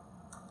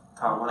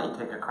 Tom, why don't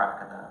you take a crack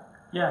at that?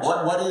 Yeah,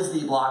 sure. What is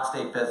the block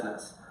stake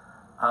business?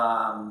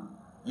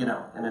 In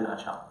a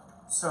nutshell.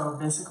 So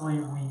basically,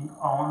 we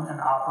own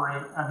and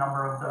operate a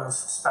number of those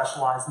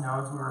specialized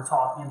nodes we were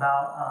talking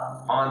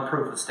about. On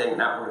proof of stake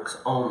networks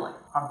only.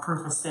 On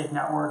proof of stake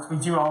networks, we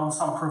do own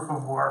some proof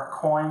of work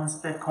coins.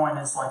 Bitcoin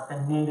is like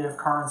the native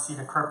currency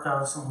to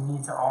crypto, so we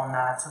need to own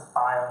that to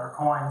buy other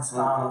coins.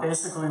 Mm-hmm.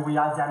 Basically, we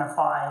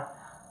identify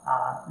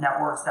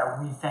networks that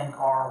we think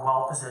are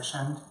well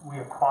positioned. We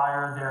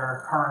acquire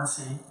their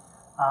currency,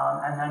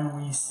 and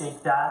then we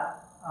stake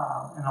that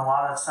In a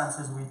lot of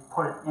senses, we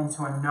put it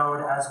into a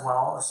node as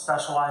well, a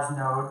specialized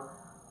node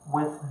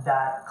with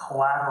that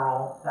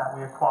collateral that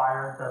we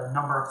acquired, the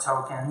number of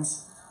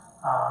tokens.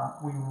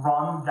 We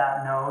run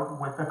that node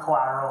with the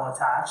collateral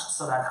attached,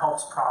 so that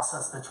helps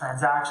process the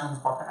transactions.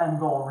 But the end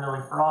goal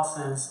really for us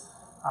is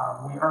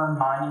we earn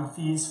mining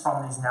fees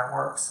from these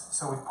networks.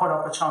 So we put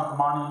up a chunk of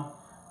money.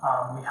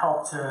 We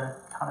help to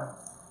kind of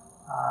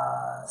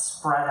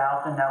spread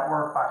out the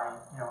network by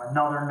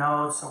another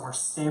node, so we're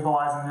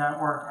stabilizing the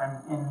network,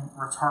 and in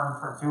return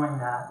for doing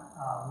that,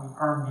 we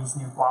earn these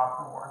new block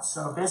rewards.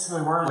 So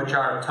basically,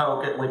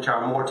 which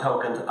are more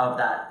tokens of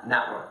that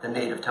network, the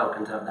native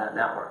tokens of that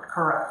network.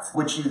 Correct.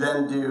 Which you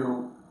then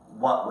do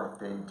what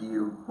with? Do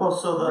you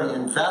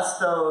reinvest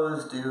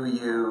those? Do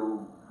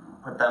you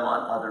put them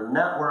on other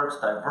networks?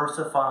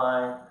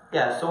 Diversify?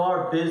 Yeah, so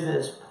our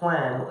business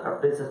plan, our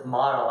business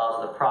model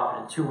allows us to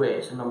profit in two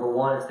ways. So number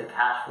one is the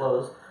cash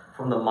flows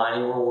from the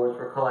mining rewards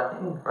we're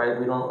collecting, right?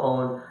 We don't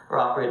own or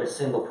operate a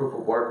single proof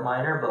of work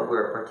miner, but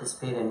we're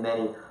participating in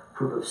many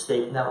proof of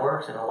stake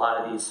networks and a lot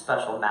of these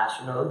special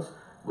masternodes,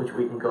 which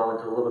we can go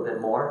into a little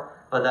bit more.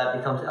 But that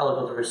becomes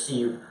eligible to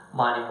receive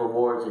mining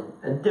rewards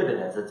and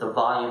dividends. It's a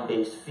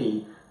volume-based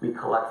fee we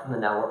collect from the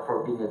network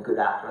for being a good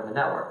actor in the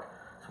network.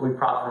 So we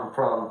profit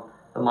from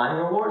the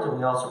mining rewards, and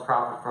we also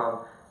profit from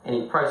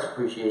any price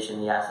appreciation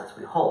in the assets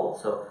we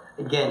hold. So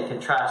again,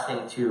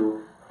 contrasting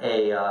to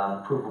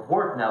a proof of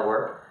work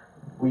network,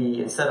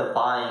 we, instead of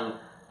buying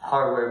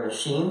hardware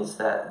machines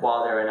that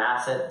while they're an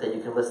asset that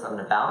you can list on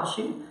the balance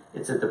sheet,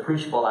 it's a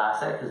depreciable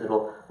asset because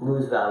it'll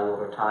lose value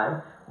over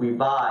time. We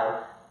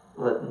buy,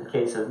 in the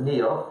case of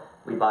NEO,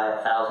 we buy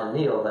 1,000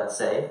 NEO, let's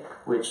say,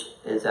 which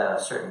is at a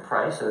certain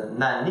price, so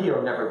that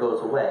NEO never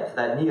goes away. So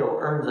that NEO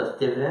earns us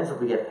dividends if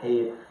we get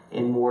paid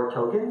in more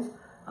tokens.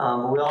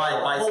 But we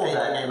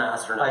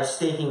also by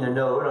staking a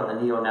node on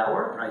the NEO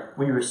network, right.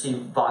 We receive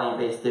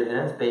volume-based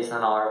dividends based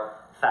on our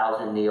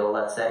 1,000 NEO,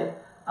 let's say.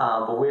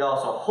 But we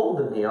also hold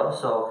the NEO,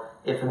 so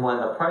if and when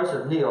the price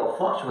of NEO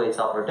fluctuates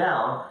up or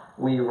down,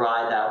 we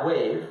ride that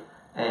wave.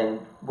 And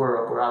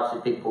we're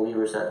obviously big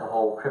believers that the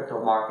whole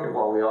crypto market,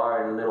 while we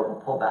are in the middle of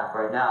a pullback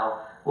right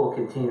now, will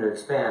continue to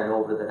expand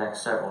over the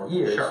next several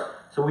years. Sure.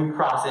 So we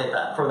profit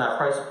from that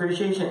price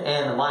appreciation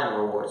and the mining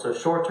reward. So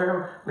short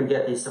term, we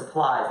get these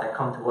supplies that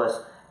come to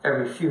us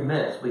every few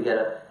minutes. We get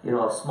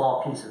a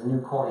small piece of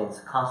new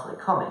coins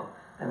constantly coming.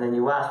 And then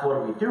you ask,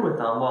 what do we do with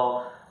them?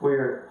 Well,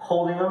 we're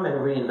holding them and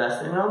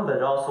reinvesting in them, but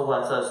it also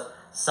lets us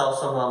sell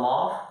some of them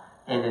off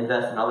and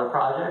invest in other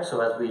projects.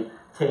 So as we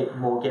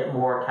get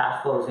more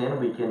cash flows in,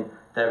 we can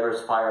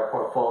diversify our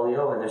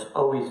portfolio, and there's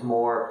always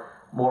more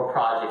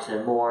projects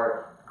and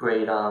more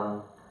great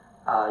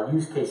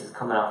use cases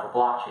coming out for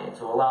blockchain.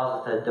 So it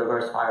allows us to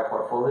diversify our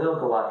portfolio,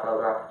 go after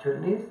other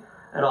opportunities.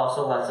 It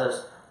also lets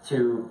us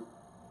to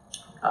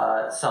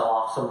sell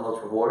off some of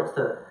those rewards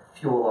to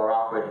fuel our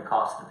operating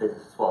costs of the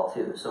business as well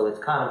too. So it's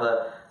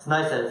it's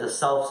nice that it's a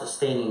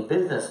self-sustaining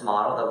business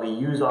model, that we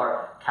use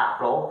our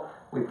capital,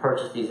 we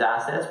purchase these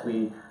assets,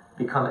 we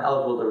become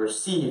eligible to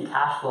receive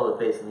cash flows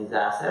based on these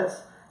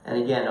assets.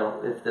 And again,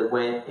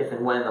 if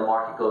and when the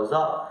market goes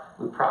up,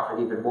 we profit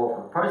even more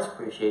from price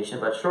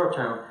appreciation. But short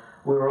term,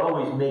 we were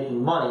always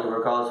making money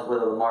regardless of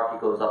whether the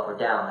market goes up or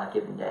down that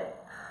given day.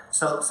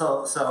 So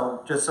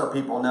just so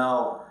people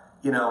know,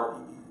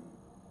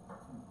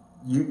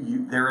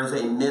 there is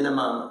a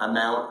minimum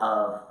amount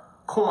of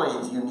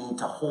coins you need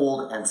to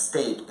hold and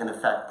stake, in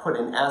effect, put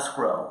in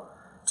escrow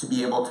to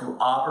be able to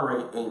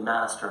operate a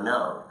master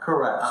node.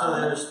 Correct. So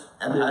I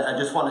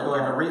just want to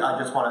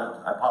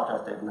I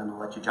apologize, Dave, and then I'll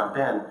let you jump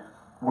in.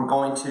 We're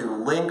going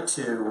to link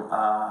to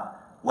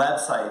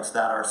websites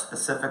that are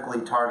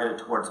specifically targeted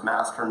towards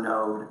master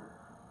node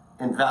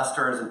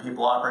investors and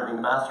people operating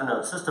the master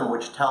node system,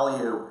 which tell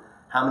you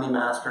how many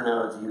master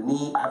nodes you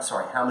need.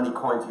 How many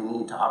coins you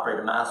need to operate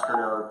a master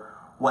node,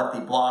 what the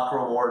block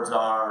rewards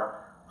are,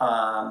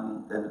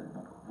 and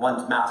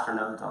one's master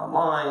nodes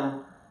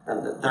online.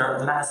 And the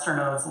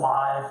Masternodes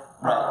live.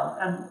 Right.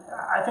 And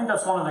I think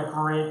that's one of the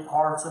great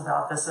parts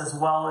about this as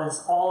well,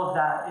 is all of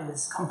that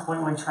is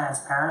completely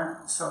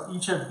transparent. So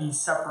each of these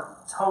separate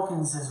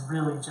tokens is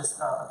really just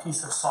a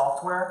piece of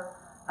software.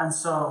 And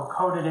so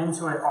coded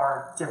into it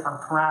are different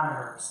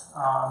parameters.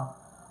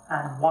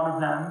 And one of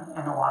them,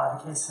 in a lot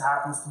of the cases,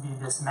 happens to be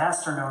this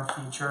Masternode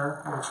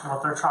feature, which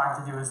what they're trying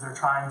to do is they're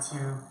trying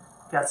to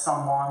get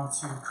someone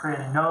to create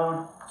a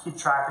node, keep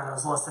track of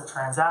those list of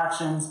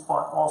transactions,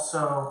 but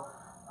also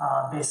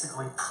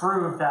basically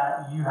prove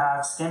that you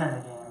have skin in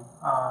the game.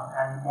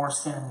 And the more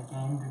skin in the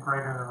game, the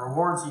greater the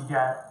rewards you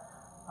get.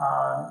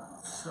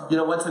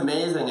 What's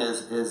amazing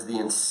is the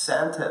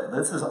incentive.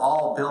 This is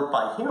all built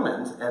by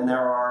humans, and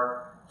there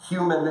are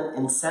human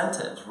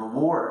incentives,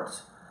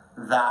 rewards,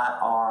 that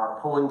are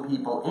pulling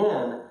people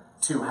in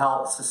to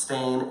help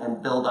sustain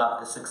and build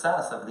up the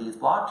success of these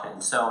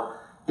blockchains. So,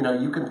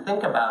 you can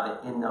think about it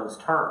in those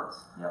terms.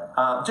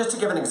 Yep. Just to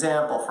give an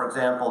example, for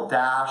example,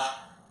 Dash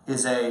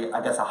is a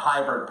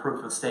hybrid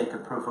proof of stake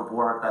and proof of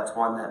work. That's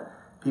one that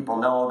people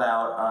know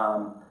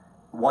about.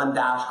 one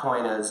Dash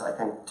coin is, I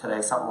think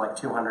today, something like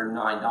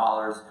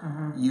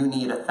 $209. You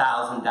need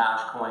 1,000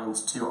 Dash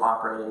coins to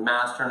operate a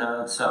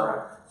Masternode.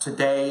 So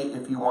today,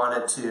 if you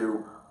wanted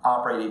to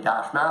operate a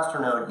Dash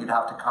Masternode, you'd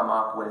have to come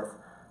up with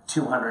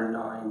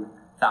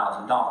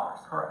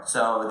 $209,000. Correct.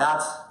 So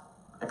that's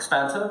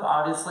expensive,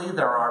 obviously.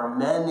 There are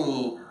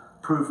many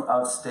proof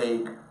of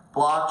stake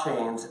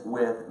blockchains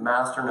with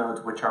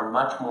masternodes which are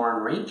much more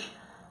in reach.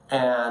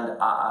 And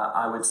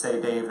I would say,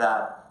 Dave,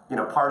 that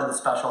part of the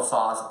special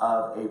sauce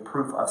of a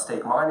proof of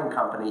stake mining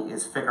company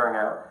is figuring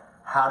out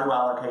how to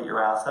allocate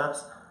your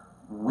assets,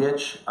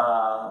 which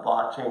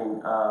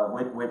blockchain,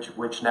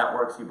 which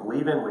networks you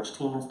believe in, which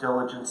teams,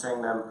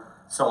 diligencing them,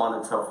 so on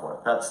and so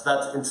forth. That's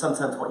in some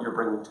sense what you're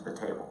bringing to the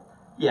table.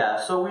 Yeah,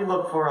 so we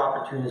look for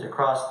opportunities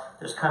across,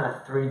 there's kind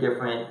of 3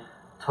 different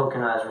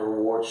tokenized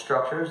reward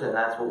structures, and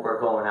that's what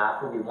we're going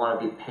after. We want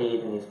to be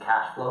paid in these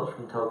cash flows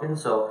from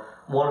tokens. So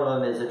one of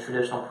them is a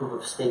traditional proof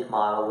of stake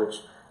model,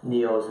 which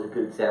NEO is a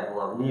good example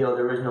of. NEO,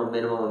 there is no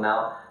minimum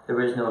amount. There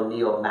is no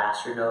NEO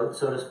masternode,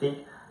 so to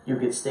speak. You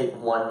could stake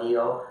 1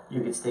 NEO,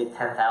 you could stake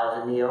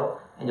 10,000 NEO,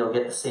 and you'll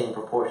get the same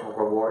proportional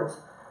rewards.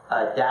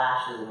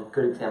 Dash is a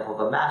good example of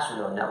a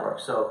masternode network.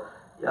 So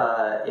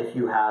if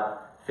you have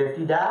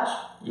 50 Dash,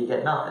 you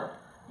get nothing.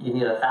 You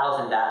need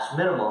 1,000 Dash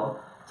minimum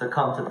to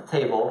come to the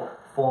table,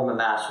 form a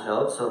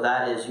masternode. So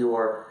that is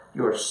your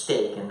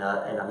stake in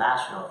a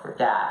masternode for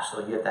Dash. So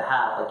you have to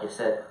have, like you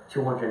said,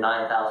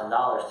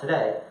 $209,000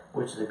 today,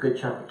 which is a good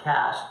chunk of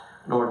cash,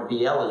 in order to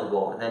be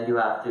eligible. And then you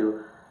have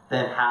to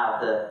then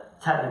have the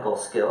technical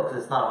skill,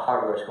 because it's not a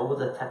hardware skill,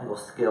 but it's a technical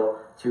skill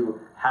to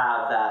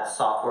have that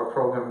software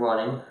program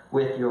running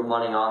with your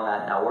money on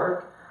that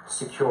network,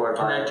 secured.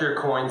 Connect your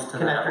coins to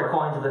the network,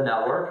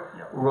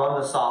 run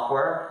the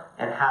software,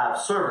 and have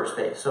server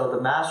space. So the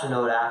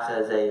masternode acts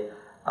as it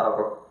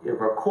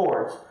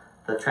records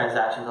the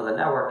transactions on the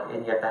network,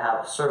 and you have to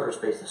have a server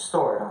space to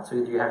store it on. So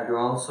either you have your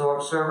own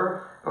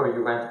server, or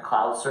you rent a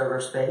cloud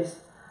server space.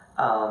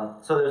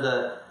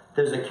 So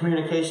there's a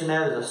communication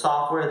there, there's a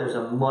software, there's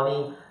a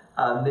money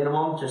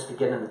minimum just to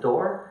get in the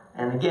door.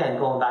 And again,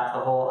 going back to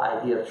the whole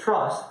idea of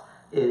trust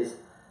is,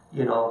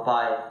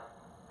 by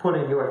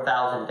putting your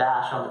 1,000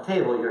 Dash on the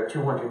table, your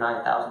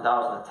 $209,000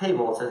 on the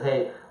table, it says,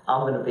 hey,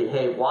 I'm going to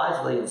behave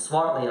wisely and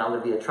smartly, and I'm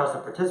going to be a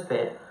trusted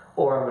participant,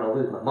 or I'm going to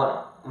lose my money.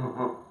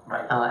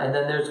 Right. And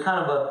then there's kind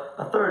of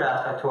a third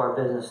aspect to our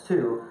business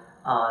too,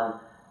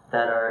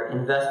 that are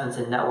investments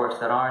in networks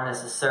that aren't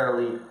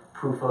necessarily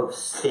proof of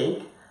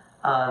stake,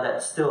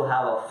 that still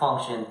have a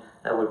function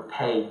that would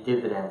pay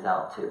dividends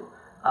out to.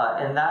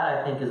 And that,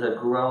 I think, is a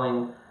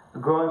growing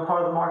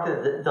part of the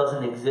market that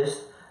doesn't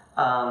exist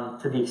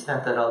to the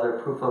extent that other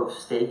proof of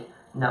stake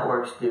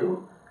networks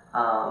do.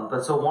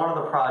 But so one of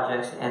the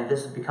projects, and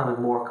this is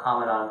becoming more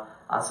common on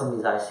some of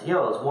these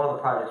ICOs, one of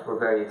the projects we're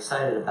very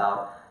excited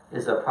about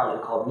is a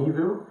project called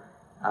Mivu.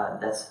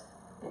 That's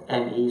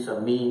ME, so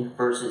me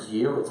versus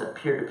you. It's a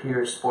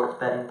peer-to-peer sports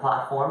betting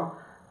platform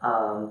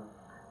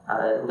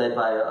led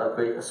by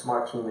a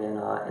smart team in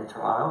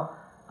Toronto.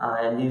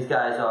 And these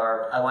guys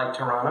are... I like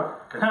Toronto.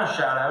 Good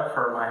shout out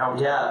for my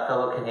hometown. Yeah,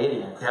 fellow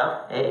Canadians.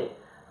 Yep. Hey.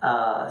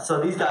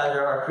 So these guys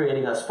are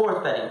creating a sports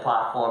betting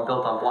platform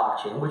built on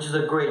blockchain, which is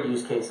a great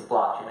use case of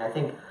blockchain. I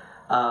think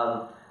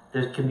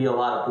there can be a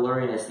lot of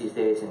blurriness these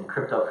days in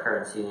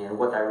cryptocurrency and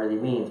what that really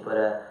means, but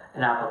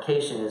an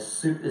application is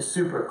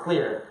super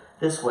clear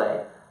this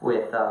way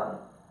with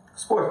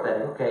sports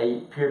betting.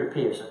 Okay,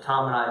 peer-to-peer. So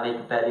Tom and I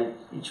make a bet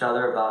each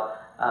other about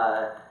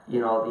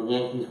the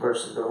Yankees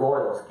versus the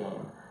Royals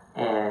game.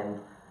 And,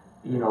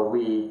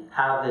 we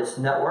have this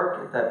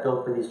network that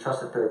built with these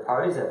trusted third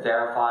parties that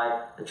verify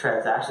the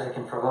transaction, that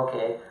confirm,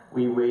 okay,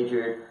 we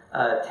wagered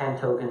 10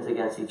 tokens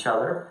against each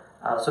other.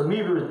 So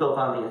Mivu is built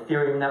on the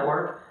Ethereum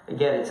network.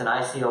 Again, it's an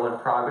ICO in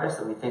progress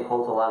that we think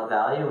holds a lot of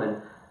value,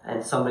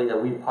 and somebody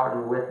that we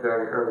partnered with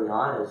very early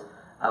on is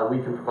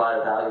we can provide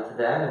a value to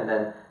them, and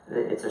then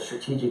it's a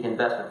strategic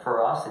investment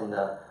for us in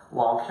the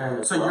long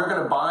term. So you're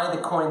going to buy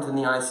the coins in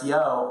the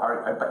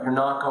ICO, but you're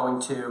not going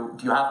to.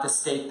 Do you have to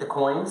stake the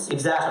coins?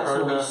 Exactly.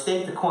 So we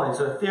stake the coins.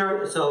 So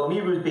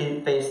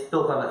Mivu is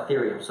built on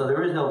Ethereum. So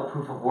there is no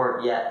proof of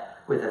work yet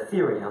with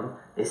Ethereum.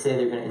 They say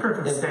they're going to proof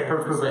of stake.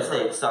 Proof of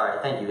stake. Sorry,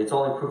 thank you. It's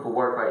only proof of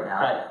work right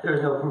now. Right. There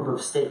is no proof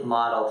of stake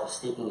model to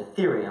staking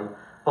Ethereum.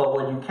 But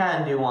what you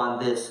can do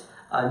on this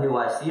new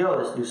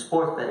ICO, this new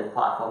sports betting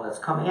platform that's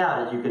coming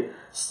out, is you could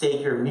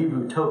stake your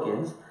Mivu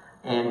tokens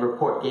and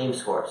report game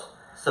scores.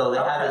 So they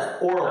have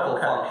this oracle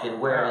function,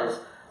 whereas,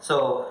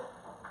 so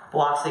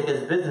Blockstake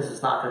as a business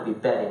is not going to be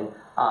betting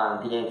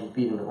on the Yankees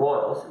beating the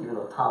Royals, even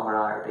though Tom and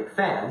I are big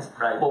fans.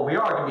 Right. What we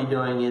are going to be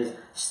doing is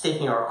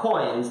staking our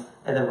coins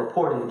and then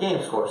reporting the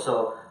game score.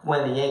 So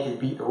when the Yankees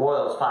beat the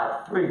Royals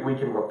 5-3, we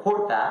can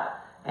report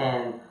that,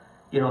 and,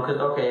 because,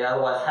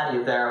 otherwise how do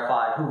you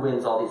verify who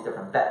wins all these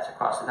different bets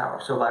across the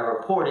network? So by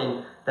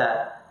reporting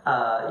that,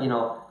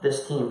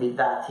 this team beat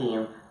that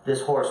team,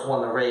 this horse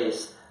won the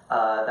race,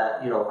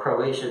 that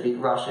Croatia beat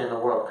Russia in the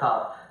World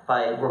Cup.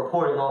 By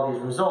reporting all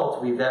these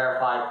results, we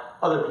verified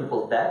other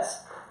people's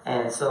bets,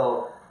 and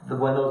so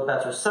when those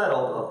bets are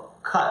settled,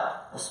 a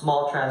cut a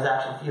small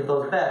transaction fee of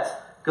those bets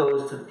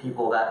goes to the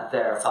people that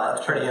verify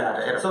the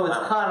transaction. So it's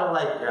kind of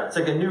like it's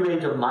like a new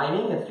age of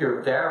mining. If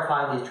you're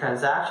verifying these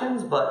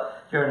transactions,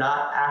 but you're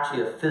not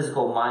actually a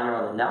physical miner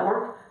on the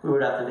network, we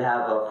would have to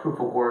have a proof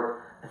of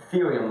work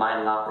Ethereum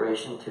mining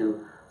operation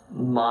to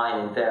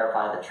mine and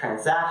verify the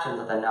transactions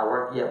of the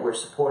network. Yet we're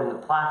supporting the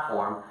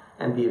platform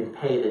and being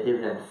paid a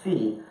dividend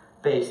fee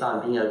based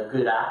on being a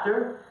good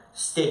actor,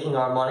 staking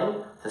our money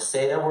to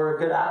say that we're a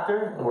good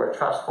actor and we're a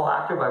trustful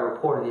actor by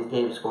reporting these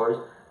game scores.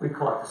 We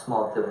collect a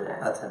small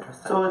dividend. That's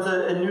interesting. So it's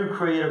a new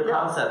creative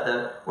concept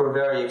that we're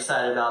very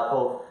excited about,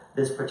 both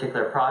this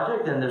particular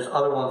project and there's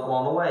other ones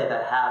along the way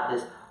that have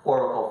this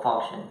Oracle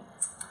function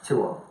to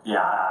them.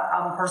 Yeah,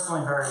 I'm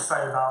personally very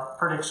excited about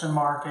prediction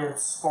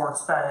markets,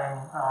 sports betting,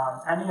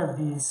 any of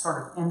these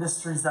sort of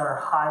industries that are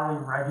highly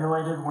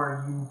regulated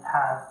where you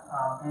have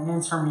an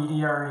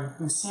intermediary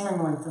who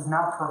seemingly does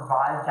not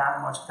provide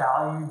that much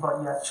value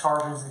but yet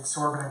charges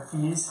exorbitant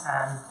fees.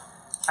 And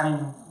I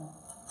mean,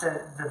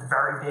 the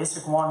very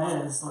basic one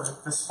is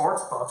the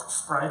sports book,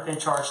 right? They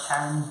charge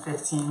 10,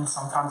 15,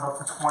 sometimes up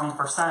to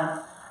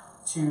 20%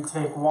 to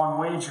take one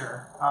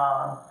wager.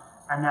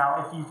 And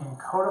now if you can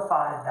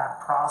codify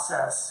that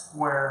process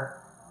where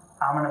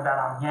I'm going to bet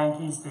on the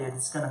Yankees,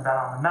 David's going to bet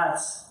on the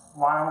Mets,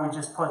 why don't we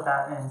just put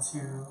that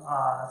into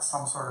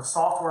some sort of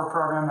software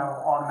program that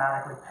will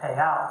automatically pay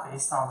out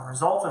based on the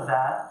result of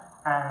that,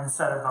 and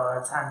instead of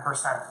a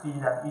 10% fee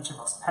that each of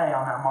us pay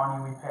on that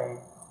money, we pay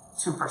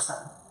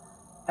 2%.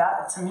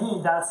 That, to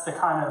me, that's the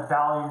kind of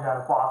value that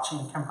a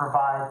blockchain can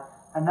provide,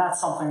 and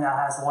that's something that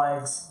has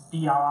legs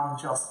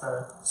beyond just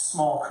the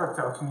small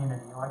crypto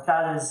community. Like,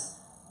 that is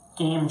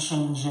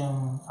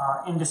game-changing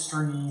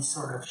industry,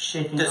 sort of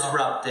shaking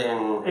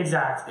disrupting up.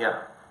 Exactly.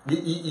 Yeah.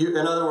 You,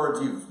 in other words,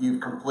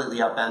 you've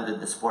completely upended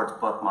the sports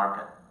book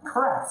market.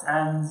 Correct.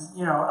 And,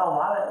 you know, a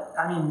lot of,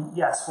 I mean,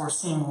 yes, we're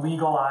seeing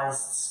legalized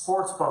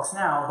sports books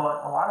now,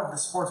 but a lot of the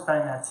sports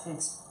betting that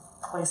takes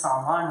place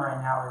online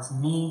right now is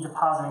me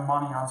depositing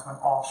money onto an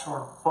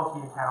offshore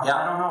bookie account. Yeah.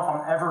 I don't know if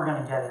I'm ever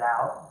going to get it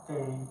out.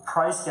 They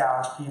price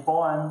gouge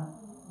people, and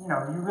you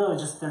know, you really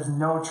just, there's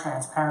no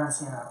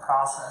transparency in that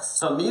process.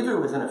 So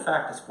Mivu is in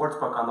effect a sports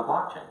book on the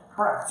blockchain.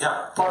 Correct.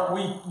 Yeah. But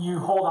you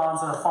hold on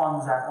to the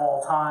funds at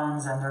all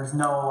times, and there's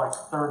no like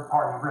third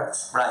party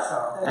risk. Right.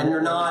 So, and you're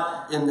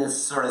not in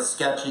this sort of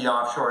sketchy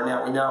offshore.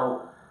 Now we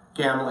know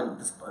gambling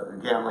has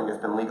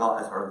been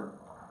legalized, or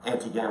the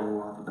anti-gambling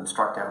laws have been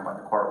struck down by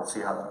the court. We'll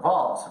see how that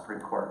evolves, Supreme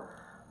Court.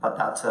 But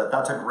that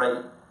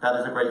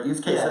is a great use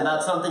case, and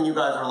that's something you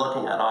guys are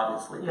looking at,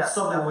 obviously. Yes.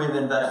 Something we've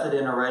invested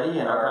in already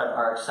and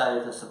are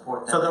excited to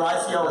support that. So the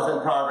ICO is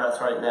in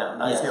progress right now.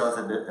 The Yes. ICO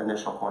is the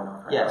initial point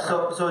off. Right Yeah,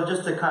 now. so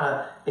just to kind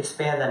of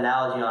expand the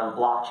analogy on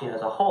blockchain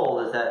as a whole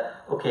is that,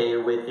 okay,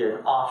 with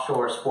your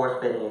offshore sports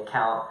betting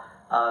account,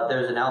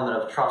 there's an element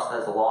of trust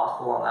that's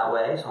lost along that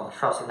way. So I'm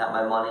trusting that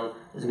my money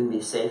is going to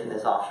be safe in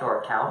this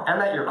offshore account.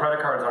 And that your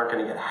credit cards aren't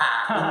going to get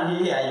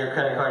hacked. Yeah, your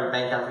credit card, your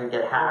bank account's going to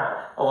get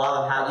hacked. A lot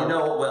of them have it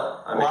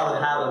will. A lot of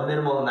them have a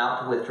minimum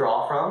amount to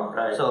withdraw from.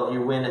 Right. So if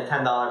you win a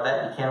 $10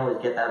 bet, you can't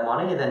always get that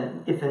money. And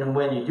then if and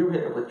when you do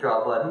hit the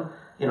withdraw button,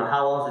 you know,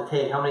 how long does it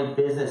take? How many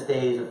business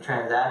days of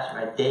transaction,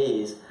 right?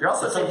 Days. You're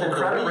also So taking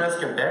credit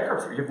risk and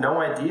bankruptcy. You have no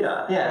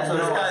idea. Yeah. So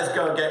these guys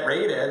go get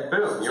raided,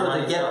 boom. So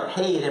to get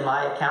paid in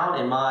my account,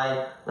 in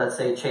my, let's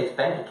say, Chase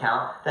bank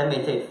account, that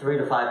may take 3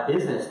 to 5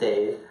 business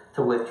days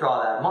to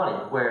withdraw that money.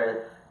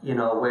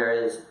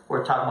 Whereas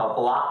we're talking about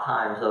block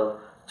times of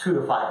 2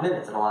 to 5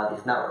 minutes in a lot of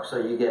these networks. So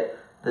you get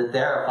the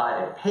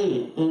verified and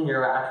paid in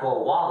your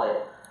actual wallet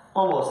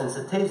almost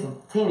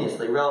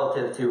instantaneously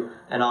relative to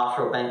an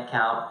offshore bank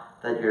account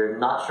that you're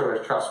not sure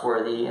is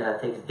trustworthy, and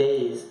that takes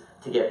days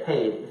to get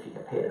paid if you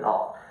get paid at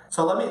all.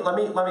 So let me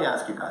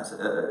ask you guys,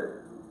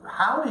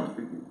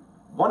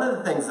 one of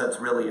the things that's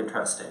really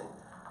interesting,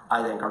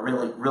 I think, or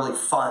really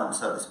fun,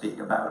 so to speak,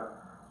 about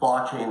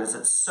blockchain is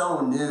it's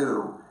so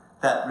new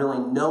that really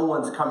no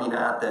one's coming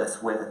at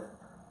this with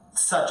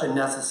such a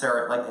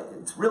necessary, like,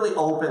 it's really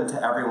open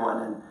to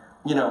everyone. And,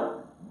 you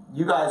know,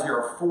 you guys, you're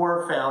a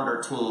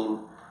 4-founder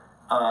team.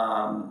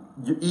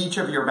 Each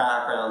of your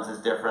backgrounds is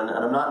different,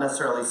 and I'm not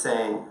necessarily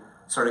saying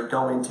sort of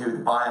go into the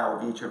bio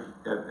of each of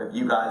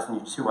you guys and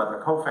your 2 other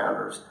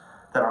co-founders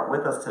that aren't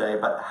with us today,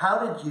 but how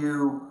did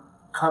you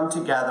come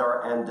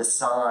together and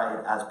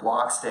decide as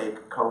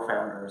Blockstake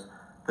co-founders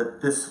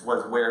that this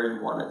was where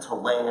you wanted to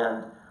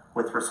land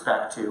with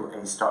respect to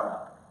a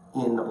startup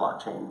in the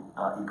blockchain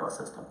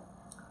ecosystem?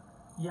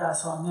 Yeah,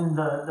 so I mean,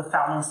 the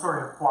founding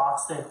story of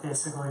Blockstake,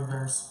 basically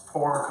there's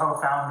 4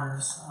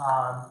 co-founders.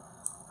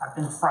 I've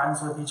been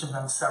friends with each of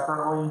them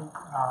separately.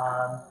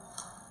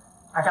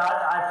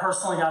 I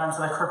personally got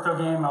into the crypto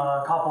game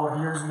a couple of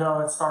years ago.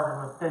 It started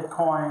with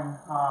Bitcoin.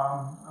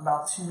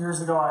 About 2 years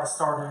ago, I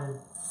started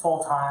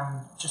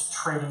full-time just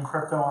trading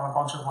crypto on a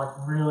bunch of like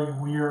really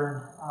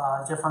weird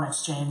different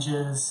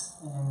exchanges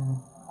in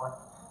like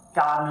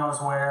God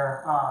knows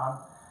where.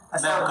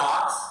 Mt.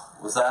 Gox?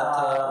 Was that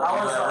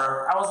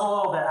I was a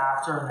little bit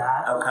after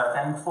that, okay.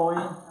 Thankfully,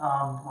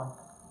 like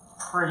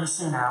pretty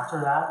soon after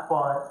that,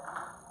 but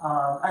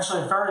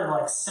actually a very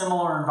like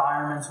similar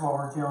environment to what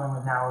we're dealing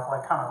with now with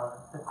like kind of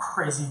the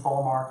crazy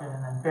bull market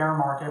and then bear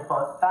market.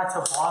 But back to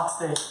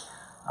Blockstake,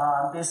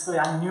 basically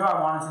I knew I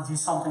wanted to do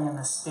something in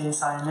this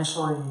space. I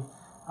initially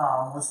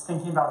was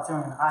thinking about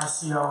doing an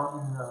ICO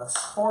in the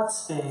sports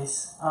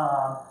space.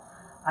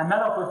 I met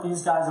up with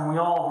these guys and we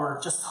all were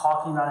just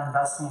talking about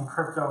investing in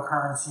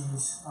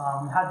cryptocurrencies.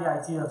 We had the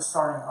idea of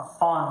starting a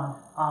fund.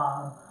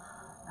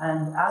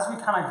 And as we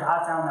kind of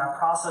got down that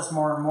process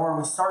more and more,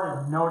 we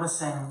started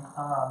noticing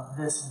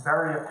this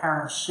very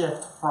apparent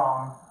shift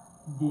from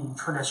the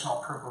traditional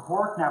proof of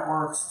work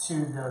networks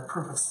to the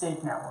proof of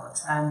stake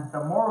networks. And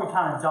the more we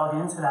kind of dug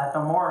into that, the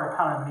more it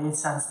kind of made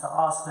sense to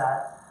us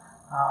that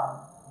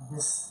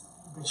this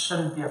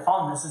shouldn't be a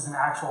fund. This is an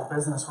actual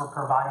business. We're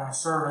providing a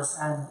service,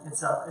 and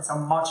it's a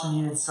much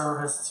needed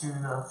service to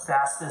the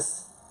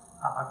fastest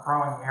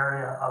growing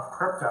area of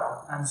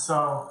crypto. And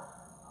so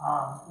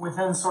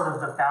within sort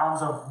of the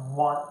bounds of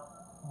what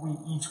we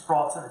each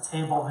brought to the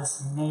table,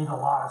 this made a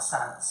lot of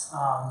sense.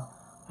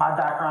 My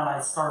background,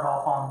 I started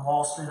off on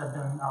Wall Street. I've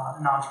been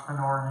an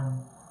entrepreneur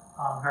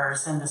in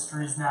various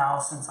industries now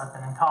since I've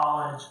been in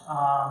college.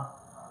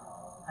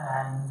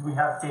 And we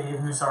have Dave,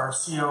 who's our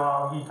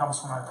COO. He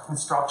comes from a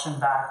construction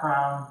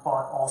background,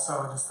 but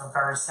also just a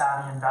very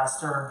savvy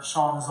investor.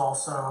 Sean is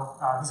also,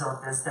 he's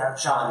our biz dev.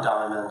 Sean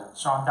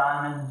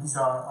Diamond, he's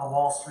a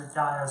Wall Street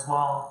guy as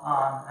well.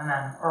 And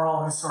then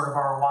Earl, who's sort of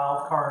our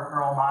wild card,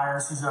 Earl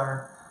Myers, he's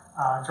our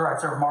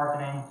director of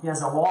marketing. He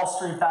has a Wall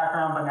Street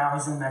background, but now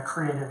he's in the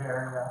creative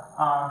area.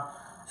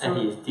 And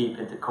he's deep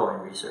into coin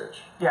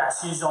research.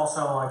 Yes, he's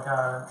also like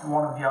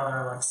one of the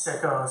other like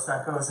sickos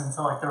that goes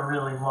into like the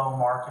really low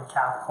market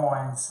cap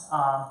coins.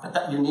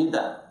 But you need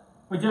that.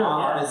 We do.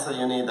 Obviously,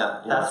 you need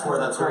that. That's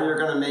where you're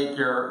going to make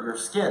your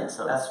skin.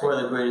 So that's where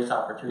the greatest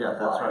opportunity. Yeah,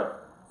 that's right.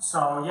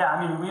 So yeah,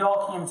 I mean, we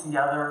all came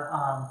together.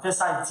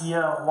 This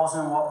idea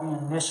wasn't what we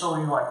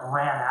initially like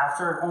ran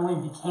after. It only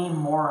became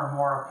more and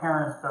more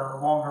apparent the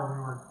longer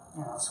we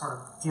were, sort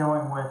of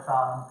dealing with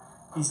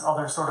these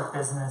other sort of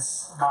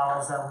business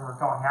models that we were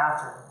going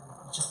after.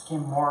 It just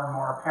became more and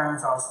more apparent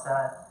to us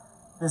that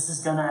this is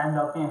going to end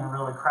up being a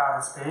really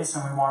crowded space,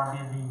 and we want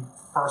to be the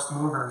first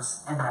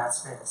movers in that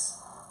space.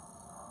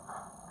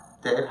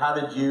 Dave, how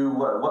did you?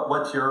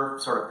 What's your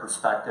sort of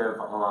perspective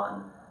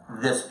on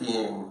this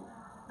being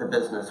the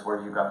business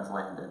where you guys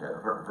landed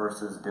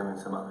versus doing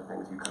some other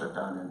things you could have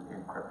done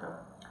in crypto?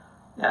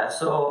 Yeah,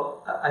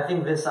 so I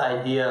think this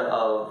idea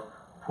of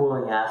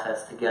pooling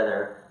assets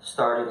together,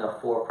 starting a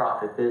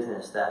for-profit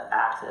business that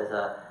acts as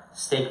a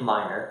stake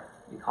miner,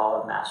 we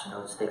call it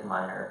Masternodes stake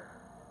miner,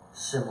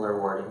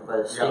 similar wording, but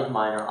a stake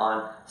miner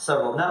on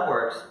several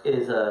networks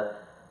is a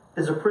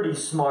pretty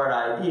smart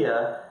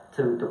idea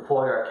to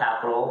deploy our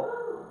capital,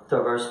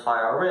 diversify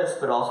our risk,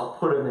 but also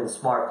put them in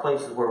smart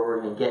places where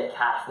we're going to get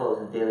cash flows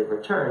and daily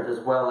returns, as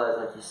well as,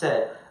 like you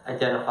said,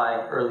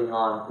 identifying early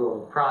on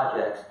growing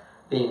projects,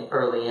 being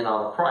early in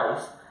on the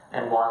price,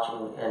 and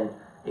watching and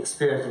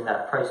experiencing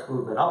that price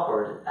movement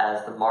upward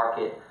as the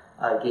market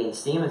gains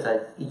steam, as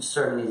each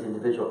certain of these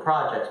individual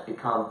projects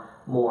become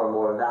more and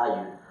more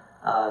valued.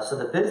 So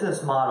the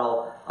business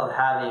model of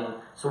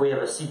so we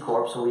have a C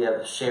Corp, so we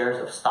have shares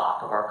of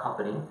stock of our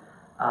company.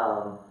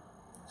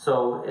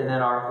 And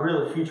then our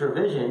really future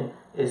vision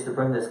is to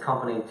bring this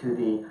company to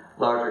the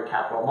larger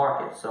capital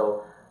market.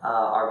 So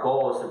our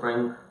goal is to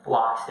bring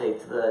Blockstake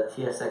to the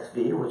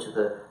TSXV, which is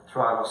the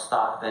Toronto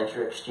Stock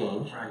Venture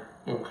Exchange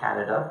in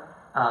Canada.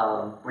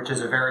 Which is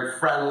a very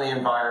friendly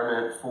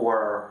environment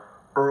for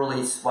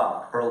early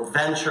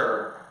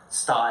venture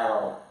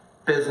style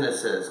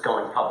businesses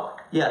going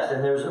public. Yes,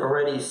 and there's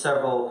already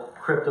several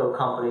crypto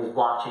companies,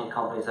 blockchain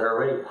companies that are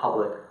already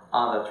public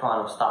on the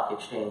Toronto Stock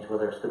Exchange,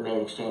 whether it's the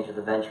main exchange or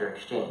the venture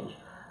exchange.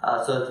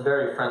 So it's a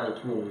very friendly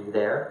community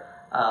there.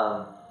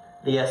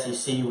 The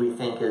SEC, we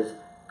think, is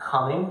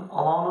coming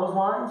along those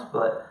lines,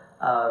 but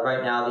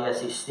right now the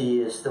SEC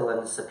is still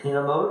in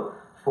subpoena mode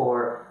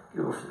for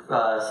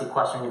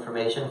sequestering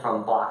information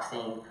from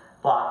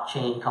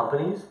blockchain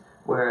companies,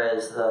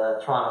 whereas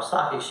the Toronto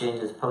Stock Exchange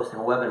is posting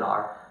a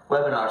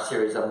webinar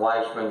series on why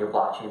you should bring your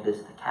blockchain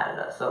business to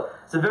Canada. So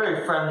it's a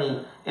very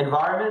friendly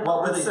environment.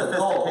 Well, with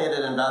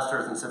sophisticated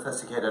investors and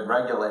sophisticated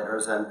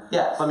regulators, and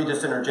let me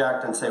just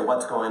interject and say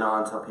what's going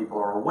on so people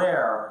are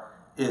aware,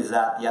 is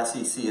that the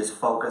SEC is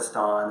focused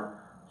on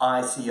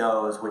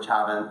ICOs which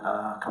haven't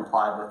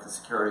complied with the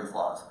securities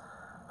laws.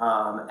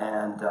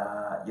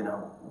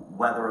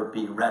 Whether it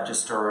be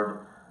registered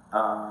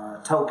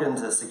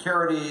tokens as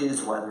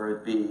securities, whether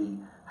it be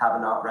have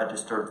not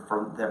registered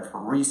them for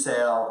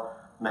resale.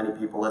 Many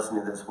people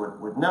listening to this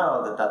would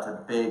know that that's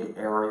a big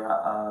area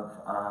of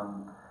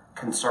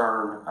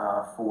concern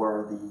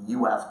for the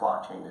U.S.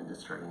 blockchain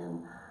industry.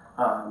 And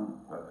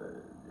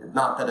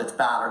not that it's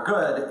bad or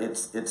good,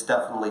 it's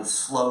definitely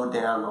slowed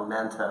down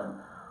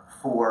momentum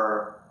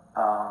for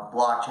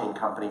blockchain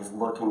companies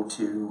looking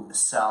to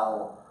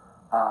sell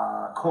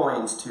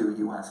coins to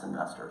U.S.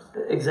 investors.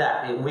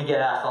 Exactly. And we get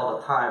asked all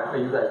the time, are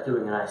you guys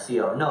doing an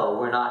ICO? No,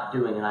 we're not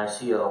doing an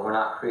ICO. We're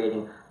not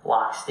creating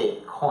block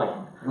stake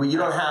coin. Well, you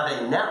don't have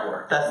a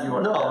network.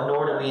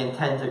 Nor do we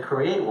intend to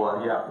create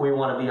one. Yeah. We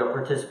want to be a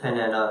participant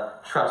and a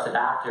trusted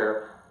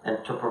actor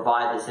and to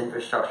provide this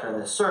infrastructure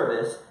and this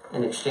service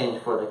in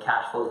exchange for the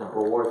cash flows and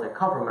rewards that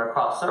come from it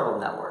across several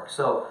networks.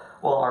 So,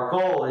 our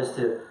goal is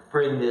to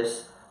bring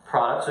this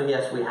product. So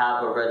yes, we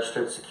have a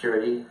registered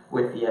security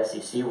with the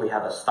SEC. We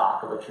have a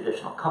stock of a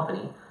traditional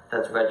company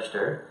that's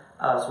registered.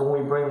 So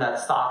when we bring that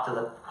stock to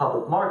the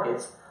public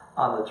markets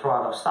on the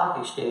Toronto Stock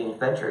Exchange,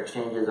 Venture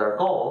Exchange is our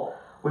goal.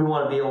 We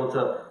want to be able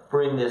to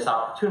bring this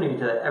opportunity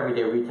to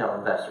everyday retail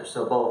investors.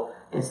 So both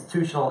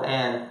institutional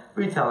and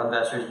retail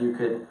investors, you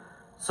could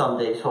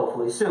someday,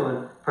 hopefully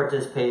soon,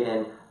 participate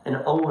in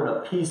and own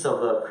a piece of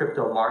the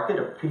crypto market,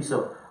 a piece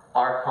of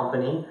our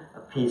company,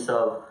 a piece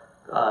of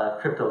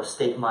crypto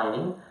stake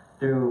mining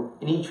through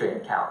an E-Trade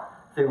account,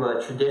 through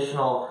a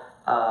traditional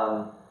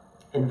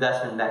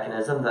investment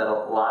mechanism that a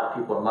lot of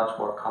people are much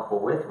more comfortable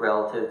with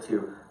relative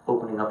to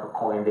opening up a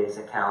Coinbase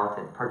account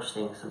and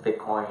purchasing some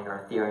Bitcoin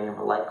or Ethereum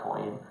or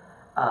Litecoin.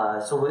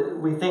 So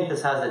we think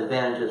this has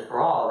advantages for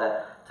all,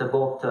 that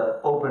to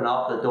open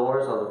up the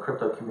doors of the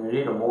crypto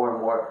community to more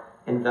and more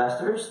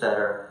investors that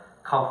are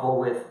comfortable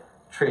with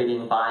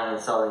trading, buying,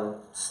 and selling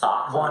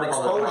stocks. Want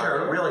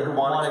exposure, really, who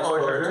want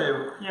exposure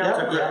to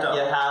crypto.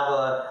 You have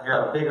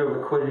a bigger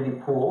liquidity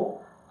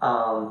pool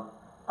on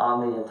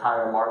the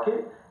entire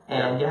market,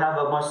 and you have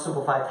a much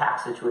simplified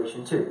tax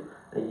situation too.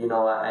 You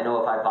know, I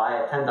know if I buy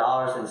at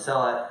 $10 and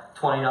sell at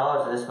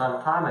 $20 in this amount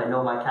of time, I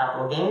know my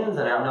capital gains,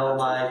 and I know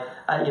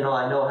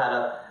I know how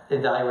to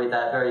evaluate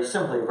that very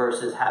simply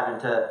versus having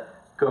to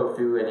go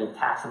through any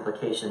tax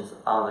implications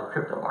on the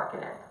crypto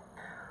market end.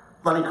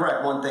 Let me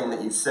correct one thing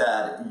that you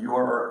said.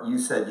 You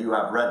said you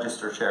have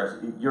registered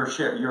shares.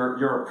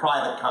 You're a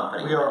private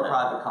company. We are a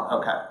private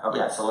company. Okay.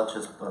 Yes. So let's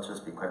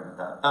just be clear with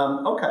that.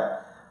 Okay.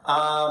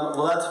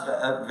 Well, that's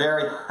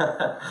very.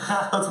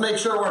 Let's make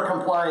sure we're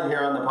compliant here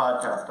on the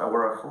podcast.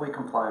 We're a fully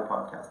compliant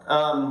podcast.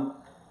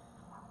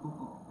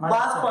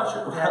 Last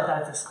question. We had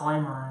that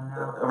disclaimer in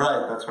there.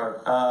 Right. That's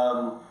right.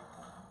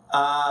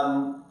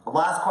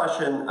 Last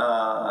question,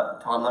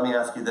 Tom. Let me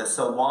ask you this.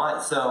 So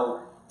why? So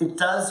it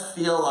does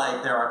feel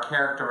like there are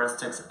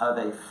characteristics of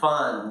a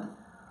fund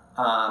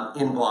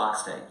in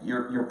Blockstake.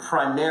 You're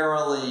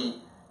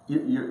primarily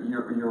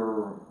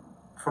you're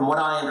from what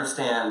I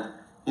understand,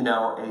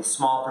 a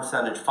small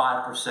percentage,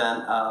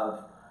 5%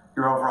 of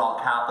your overall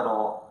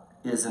capital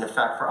is in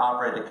effect for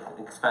operating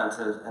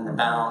expenses, and the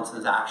balance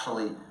is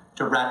actually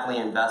directly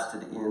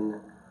invested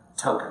in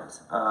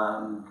tokens.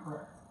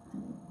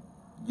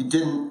 You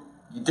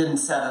didn't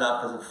set it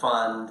up as a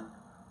fund.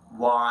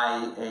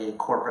 Why a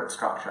corporate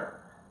structure?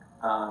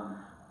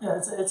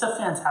 It's a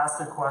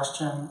fantastic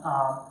question,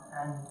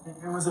 and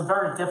it was a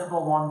very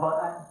difficult one,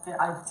 but the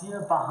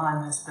idea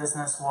behind this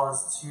business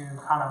was to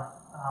kind of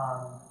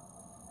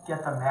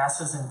get the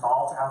masses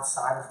involved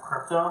outside of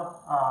crypto,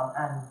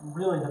 and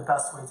really the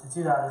best way to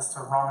do that is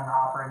to run an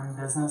operating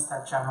business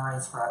that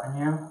generates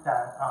revenue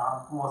that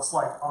looks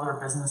like other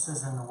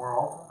businesses in the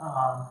world.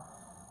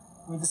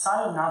 We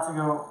decided not to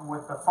go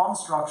with the fund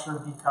structure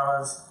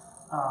because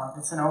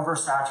it's an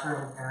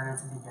oversaturated area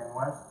to begin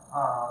with,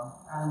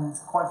 and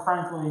quite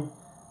frankly,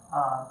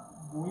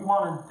 we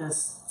wanted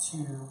this to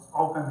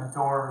open the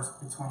doors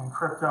between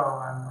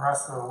crypto and the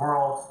rest of the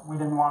world. We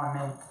didn't want to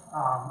make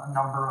a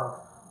number of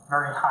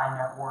very high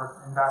net worth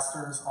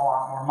investors a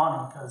lot more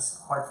money,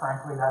 because quite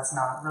frankly, that's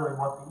not really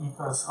what the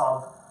ethos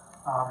of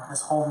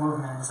this whole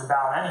movement is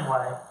about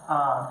anyway.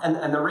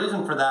 And the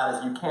reason for that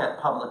is you can't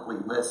publicly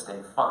list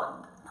a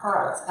fund.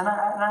 Correct. And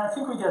I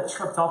think we get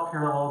tripped up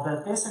here a little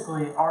bit.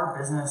 Basically, our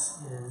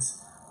business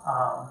is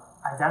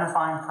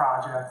identifying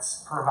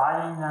projects,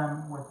 providing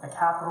them with the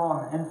capital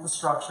and the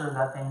infrastructure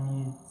that they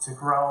need to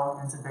grow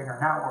into bigger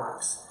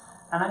networks.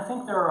 And I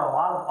think there are a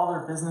lot of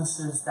other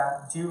businesses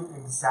that do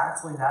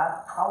exactly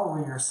that,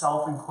 probably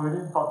yourself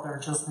included, but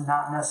they're just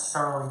not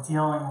necessarily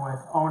dealing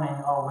with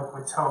owning a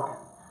liquid token.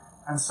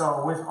 And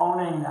so with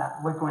owning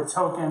that liquid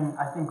token,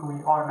 I think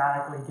we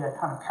automatically get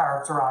kind of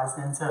characterized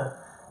into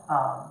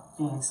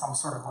being some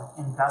sort of like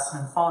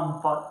investment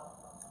fund, but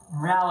in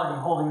reality,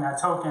 holding that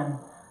token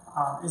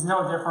is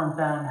no different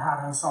than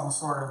having some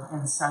sort of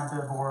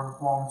incentive or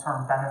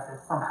long-term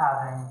benefit from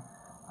having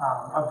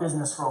a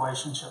business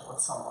relationship with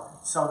somebody.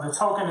 So the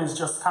token is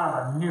just kind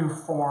of a new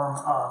form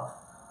of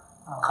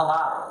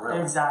collateral,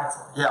 really.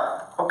 Exactly.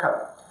 Yeah. Okay.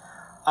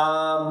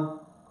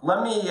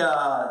 Let me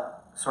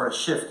sort of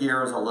shift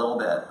gears a little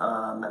bit,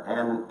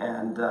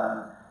 and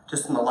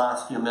just in the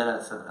last few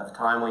minutes of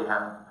time we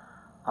have.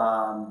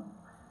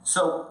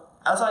 So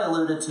as I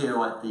alluded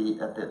to at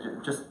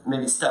the just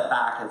maybe step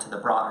back into the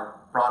broader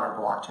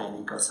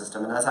blockchain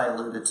ecosystem, and as I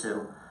alluded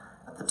to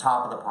at the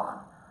top of the pod,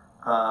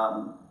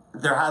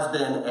 there has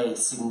been a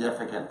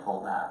significant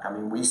pullback. I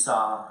mean, we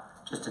saw,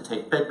 just to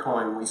take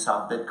Bitcoin, we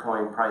saw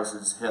Bitcoin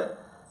prices hit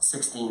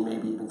 16,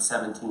 maybe even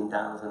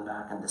 17,000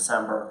 back in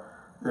December.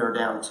 They're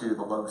down to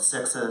the low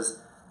sixes.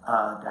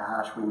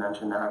 Dash, we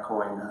mentioned that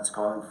coin, that's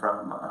gone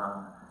from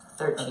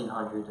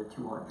 1,300 to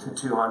 200. to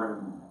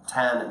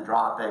 210 and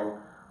dropping.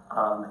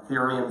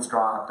 Ethereum's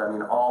dropped. I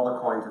mean, all the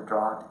coins have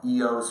dropped.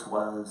 EOS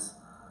was,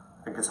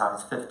 I think, as high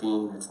as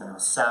 15. It's now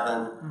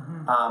 7.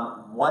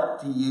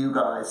 What do you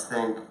guys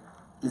think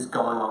is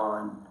going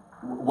on?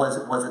 Was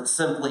it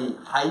simply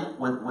hype?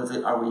 Was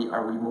it? Are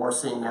we more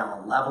seeing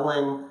now a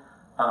leveling?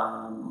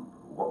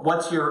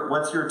 What's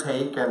your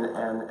take, and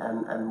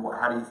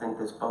how do you think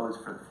this bodes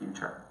for the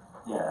future?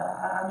 Yeah,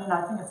 I mean,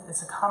 I think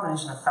it's a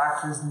combination of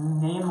factors.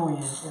 Namely,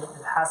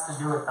 it has to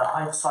do with the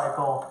hype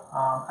cycle.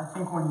 I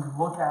think when you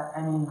look at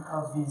any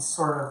of these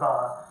sort of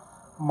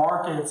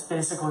markets,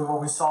 basically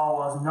what we saw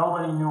was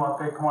nobody knew what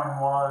Bitcoin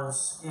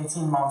was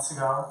 18 months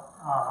ago.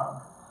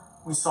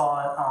 We saw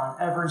it on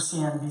every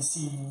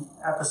CNBC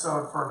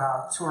episode for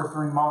about 2 or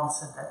 3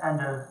 months at the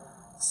end of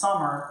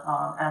summer.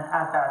 And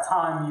at that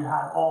time, you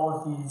had all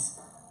of these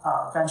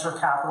venture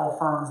capital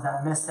firms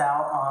that missed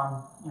out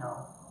on,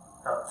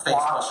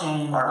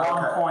 blockchain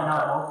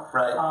 1.0.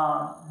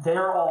 Right.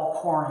 They're all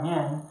pouring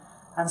in.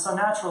 And so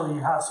naturally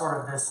you have sort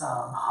of this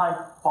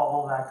hype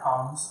bubble that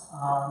comes.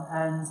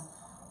 And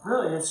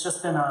really it's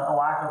just been a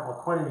lack of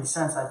liquidity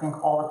since. I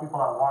think all the people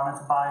that wanted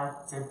to buy it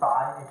did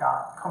buy. It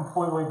got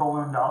completely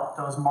ballooned up.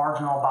 Those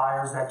marginal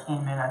buyers that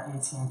came in at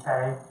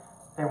 18K,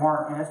 they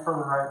weren't in it for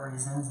the right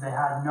reasons. They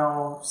had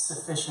no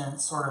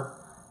sufficient sort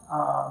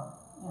of,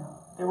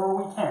 they were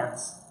weak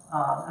hands.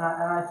 And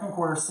I think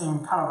we're seeing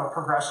kind of a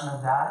progression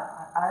of that.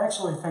 I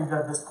actually think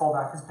that this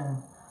pullback has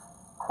been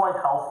quite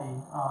healthy.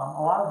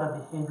 A lot of the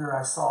behavior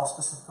I saw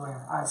specifically in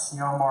the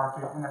ICO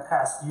market in the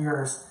past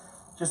years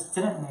just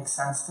didn't make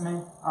sense to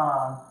me.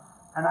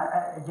 And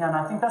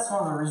I think that's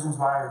one of the reasons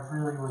why I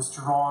really was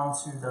drawn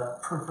to the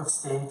proof of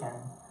stake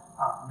and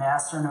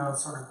Masternodes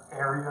sort of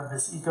area of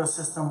this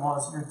ecosystem.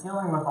 Was you're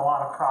dealing with a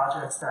lot of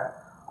projects that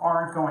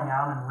aren't going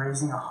out and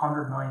raising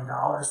 $100 million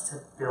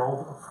to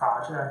build a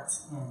project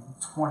in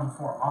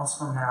 24 months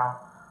from now.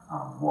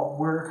 What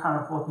we're kind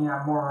of looking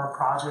at more are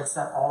projects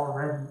that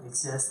already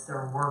exist.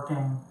 They're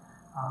working,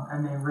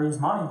 and they raise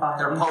money by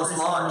increasing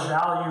the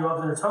value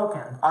of their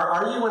token.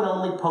 Are you in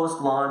only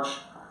post-launch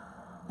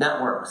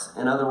networks?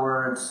 In other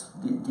words,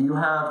 do you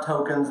have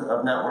tokens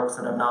of networks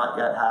that have not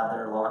yet had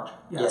their launch?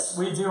 Yes.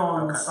 We do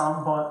own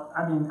some, but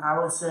I mean, I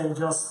would say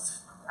just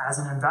as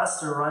an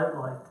investor, right?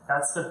 Like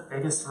that's the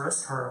biggest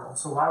risk hurdle.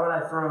 So why would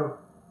I throw,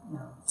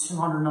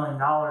 $200 million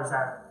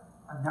at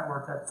a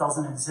network that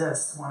doesn't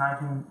exist when I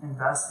can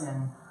invest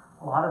in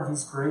a lot of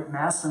these great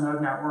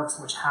masternode networks,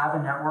 which have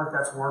a network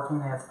that's working?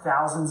 They have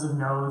thousands of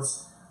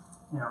nodes,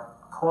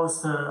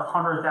 close to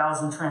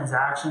 100,000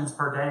 transactions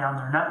per day on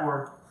their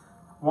network.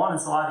 One,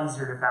 it's a lot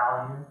easier to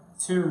value.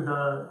 Two,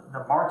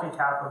 the market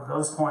cap of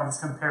those coins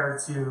compared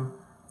to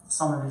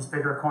some of these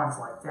bigger coins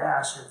like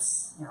Dash,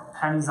 it's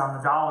pennies on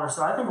the dollar.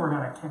 So I think we're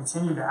going to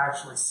continue to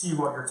actually see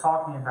what you're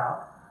talking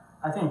about.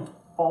 I think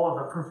all of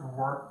the proof of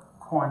work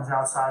coins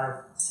outside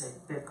of, say,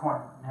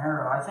 Bitcoin and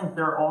Monero, I think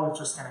they're all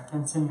just going to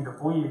continue to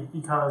bleed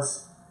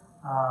because,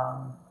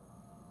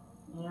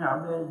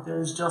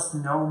 there's just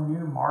no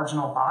new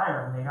marginal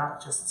buyer, and they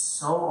got just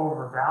so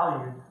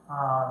overvalued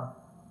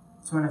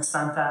to an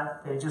extent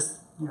that they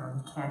just, you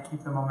can't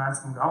keep the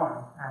momentum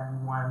going.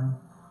 And when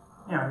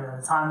at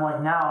a time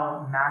like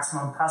now,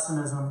 maximum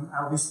pessimism,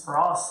 at least for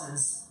us,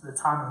 is the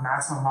time of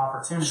maximum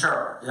opportunity.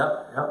 Sure.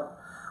 Yep.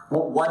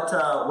 Well, what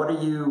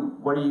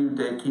are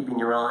you keeping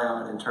your eye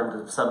on in terms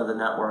of some of the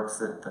networks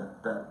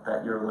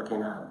that you're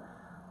looking at?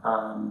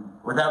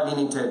 Without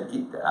meaning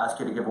to ask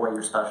you to give away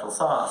your special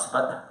sauce,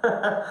 but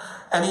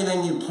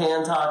anything you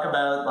can talk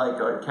about, like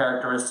or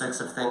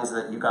characteristics of things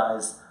that you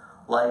guys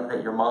like,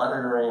 that you're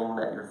monitoring,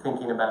 that you're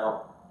thinking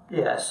about.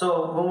 Yeah.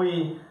 So when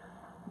we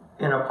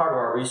in a part of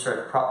our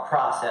research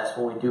process,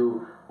 when we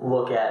do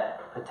look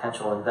at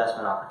potential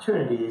investment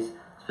opportunities,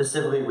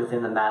 specifically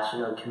within the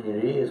Masternode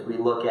community, is we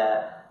look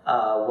at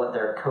what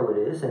their code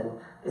is. And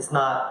it's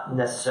not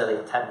necessarily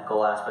a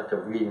technical aspect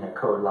of reading a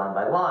code line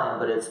by line,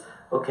 but it's,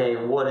 okay,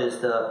 what is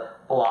the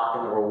block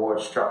and the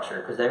reward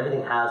structure? Because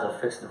everything has a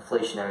fixed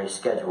inflationary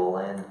schedule.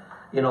 And,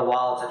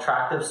 while it's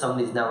attractive, some of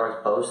these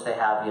networks boast they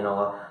have,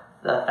 a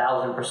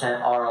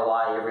 1,000%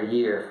 ROI every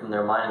year from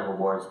their mining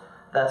rewards.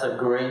 That's a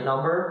great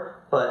number,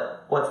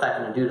 but what's that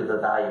going to do to the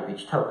value of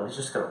each token? It's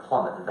just going to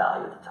plummet the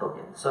value of the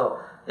token. So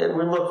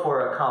we look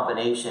for a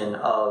combination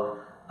of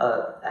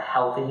a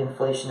healthy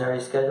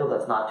inflationary schedule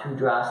that's not too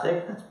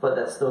drastic, but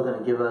that's still going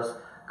to give us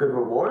good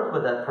rewards,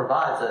 but that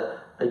provides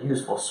a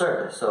useful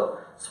service. So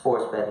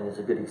sports betting is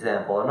a good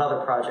example.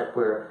 Another project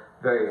we're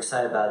very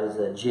excited about is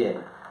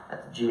GIN,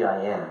 that's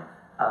GIN.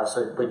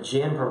 So what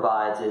GIN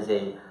provides is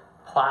a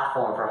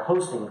platform for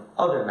hosting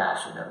other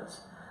masternodes,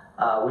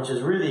 which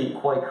is really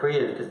quite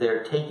creative because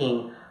they're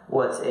taking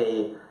what's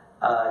a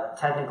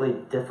technically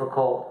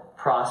difficult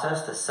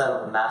process to set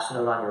up a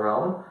masternode on your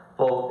own,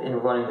 both in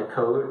running the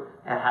code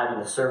and having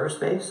the server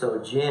space. So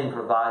GIN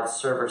provides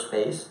server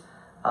space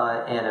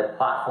and a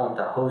platform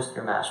to host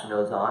your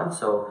masternodes on.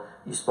 So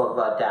you spoke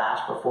about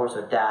Dash before,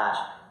 so Dash,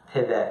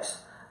 PivX,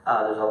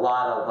 there's a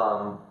lot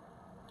of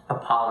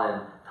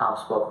Apollon, Tom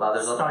spoke about.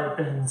 There's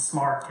Stipend,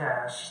 Smart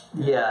Cash.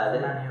 Yeah,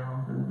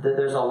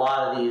 there's a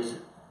lot of these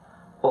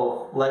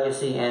both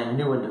legacy and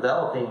new and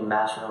developing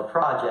Masternode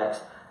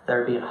projects that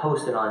are being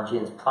hosted on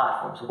Jin's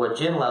platform. So what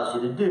Jin allows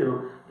you to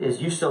do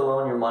is you still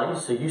own your money,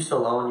 so you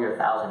still own your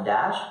 1,000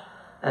 Dash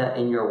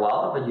in your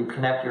wallet, but you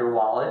connect your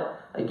wallet.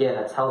 Again,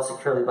 it's held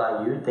securely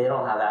by you. They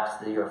don't have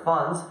access to your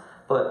funds,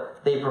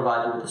 but they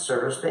provide you with the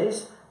server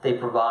space. They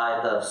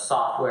provide the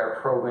software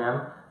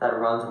program that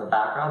runs in the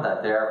background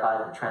that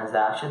verifies the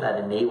transaction, that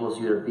enables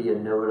you to be a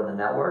node on the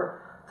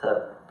network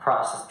to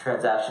process the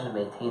transaction and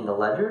maintain the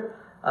ledger.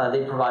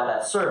 They provide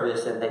that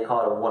service, and they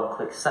call it a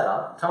one-click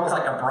setup. It's almost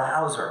like a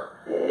browser.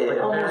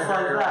 Almost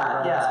like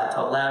that, yeah.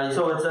 To allow you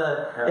so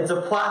it's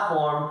a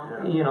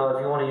platform. Yeah. You know,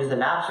 if you want to use the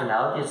Napster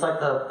now, it's like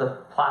the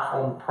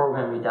platform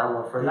program you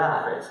download for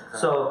that. Interface, exactly.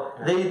 So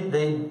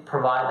they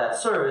provide that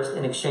service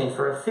in exchange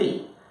for a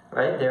fee,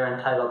 right? They're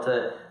entitled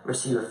to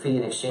receive a fee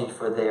in exchange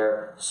for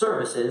their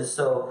services.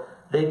 So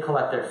they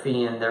collect their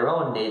fee in their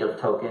own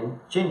native token,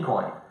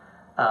 Jincoin,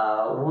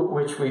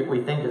 which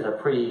we think is a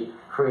pretty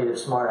creative,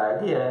 smart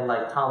idea. And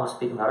like Tom was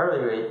speaking about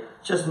earlier, it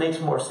just makes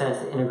more sense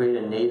to integrate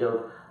a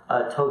native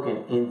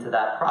token into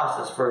that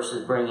process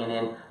versus bringing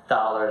in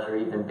dollars or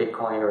even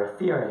Bitcoin or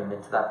Ethereum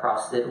into that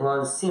process. It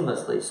runs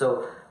seamlessly.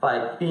 So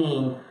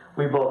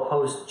we both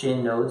host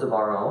Jin nodes of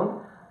our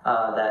own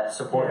that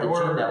support the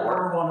Jin network.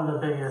 We're one of the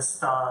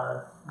biggest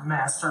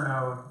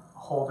Masternode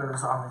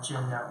holders on the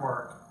Jin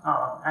network.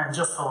 And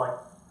just to like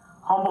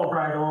humble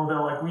brag a little bit,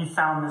 like we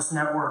found this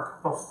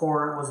network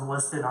before it was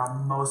listed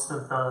on most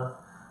of the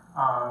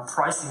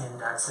pricing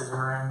indexes.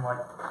 We're in like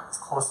it's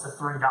close to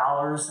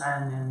 $3,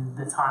 and in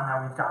the time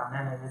that we've gotten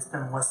in it, it's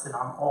been listed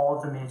on all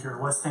of the major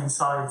listing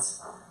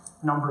sites.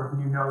 Number of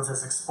new nodes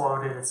has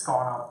exploded. It's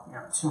gone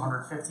up,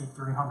 250,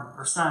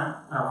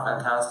 300%.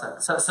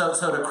 Fantastic.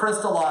 So to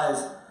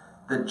crystallize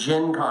the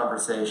Jin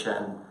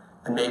conversation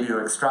and maybe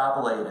to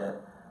extrapolate it,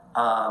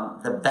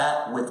 the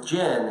bet with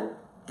Jin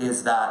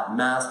is that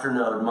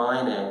Masternode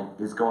mining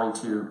is going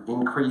to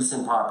increase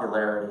in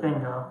popularity.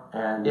 Bingo.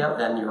 And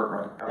then you're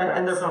right. Okay.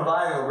 And they're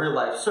providing a real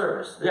life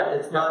service. Yeah.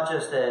 It's not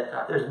just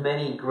that there's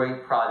many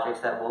great projects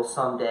that will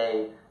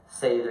someday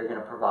say they're going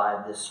to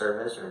provide this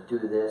service or do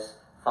this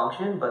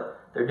function, but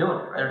they're doing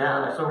it right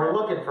now. So we're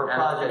looking for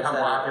projects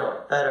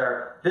that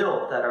are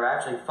built, that are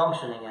actually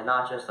functioning, and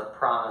not just a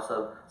promise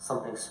of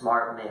something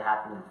smart may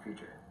happen in the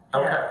future.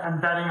 Okay. Yeah, and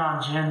betting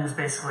on Jin is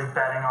basically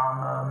betting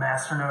on the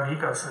Masternode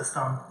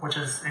ecosystem, which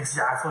is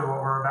exactly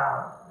what we're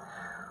about.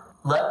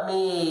 Let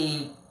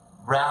me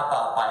wrap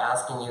up by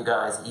asking you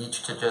guys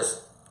each to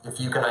just, if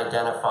you can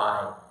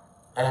identify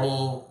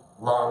any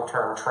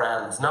long-term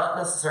trends, not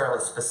necessarily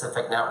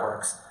specific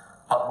networks,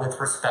 but with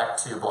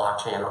respect to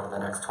blockchain over the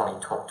next 12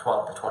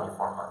 to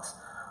 24 months.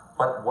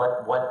 What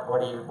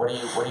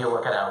are you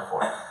looking out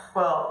for?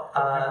 Well,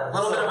 a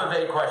little bit of a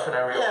vague question,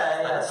 I realize.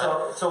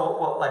 Yeah.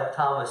 So like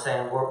Tom was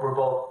saying, we're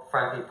both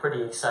frankly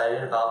pretty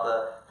excited about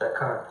the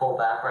current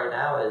pullback right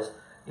now. Is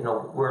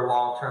we're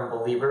long-term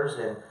believers,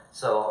 and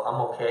so I'm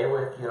okay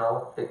with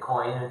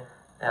Bitcoin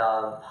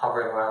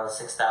hovering around the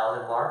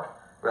 6,000 mark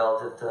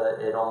relative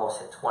to it almost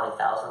hit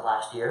 20,000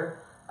 last year.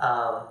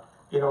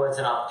 It's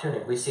an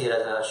opportunity. We see it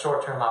as a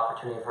short-term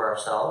opportunity for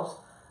ourselves,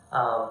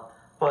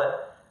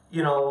 but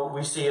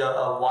we see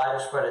a wider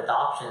spread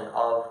adoption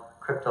of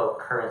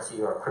cryptocurrency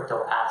or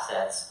crypto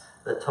assets,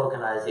 the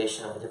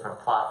tokenization of the different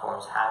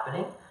platforms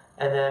happening.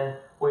 And then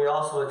we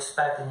also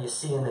expect, and you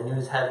see in the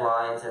news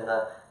headlines and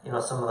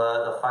some of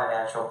the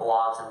financial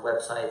blogs and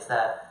websites,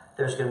 that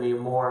there's going to be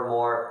more and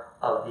more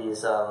of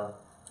these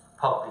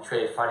publicly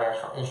traded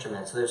financial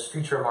instruments. So there's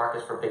future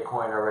markets for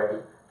Bitcoin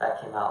already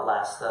that came out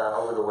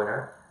over the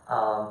winter.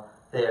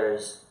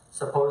 There's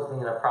supposedly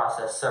in the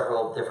process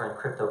several different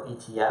crypto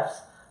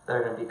ETFs that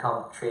are going to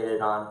become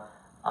traded on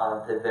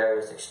the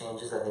various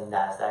exchanges. I think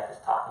NASDAQ is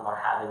talking about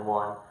having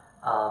one.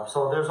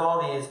 So there's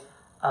all these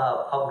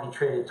publicly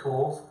traded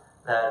tools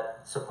that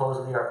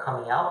supposedly are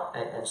coming out,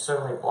 and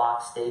certainly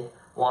Blockstake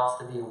wants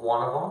to be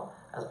one of them,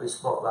 as we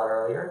spoke about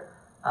earlier.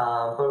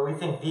 But we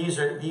think these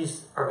are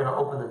going to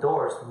open the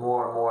doors to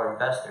more and more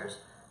investors,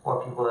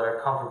 more people that are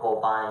comfortable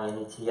buying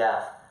an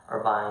ETF or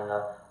buying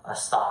a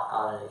stock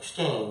on an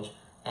exchange,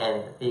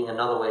 and being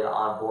another way to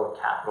onboard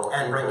capital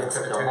and bring into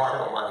the crypto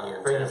market. money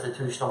in. Bring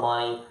institutional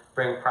money,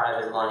 bring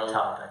private money.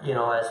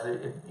 As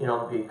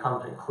it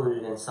becomes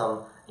included in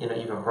some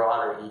even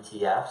broader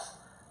ETFs.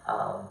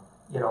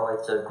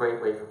 It's a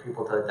great way for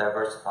people to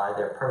diversify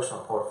their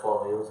personal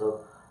portfolios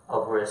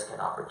of risk and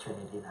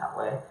opportunity that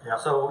way. Yep.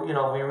 So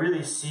we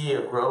really see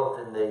a growth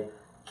in the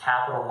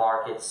capital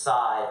market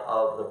side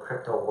of the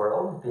crypto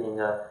world, being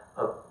a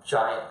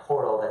giant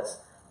portal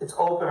it's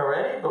open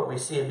already, but we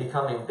see it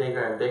becoming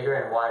bigger and bigger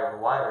and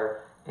wider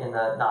in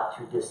the not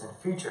too distant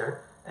future.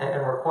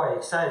 And we're quite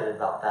excited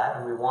about that,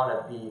 and we want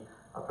to be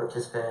a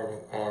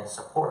participant and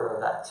supporter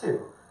of that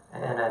too.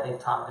 And I think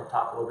Tom can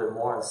talk a little bit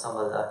more on some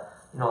of the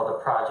the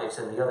projects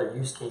and the other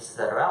use cases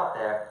that are out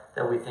there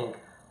that we think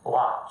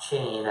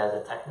blockchain as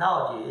a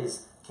technology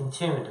is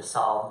continuing to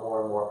solve more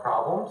and more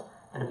problems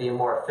and to be a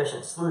more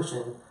efficient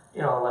solution.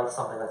 Like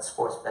something that's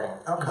sports betting,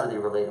 it's easily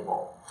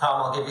relatable.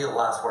 Tom, I'll give you the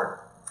last word.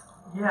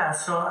 Yeah,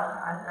 so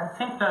I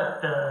think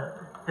that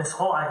this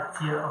whole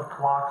idea of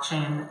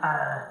blockchain,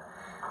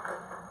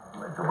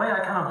 the way I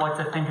kind of like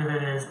to think of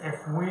it is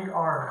if we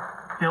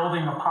are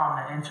building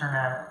upon the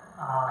internet,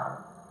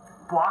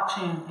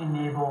 blockchain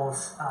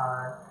enables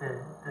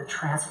the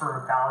transfer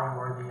of value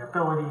or the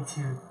ability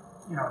to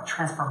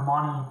transfer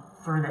money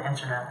through the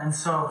internet. And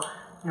so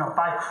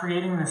by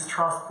creating this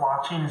trust,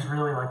 blockchain is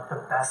really like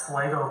the best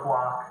Lego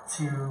block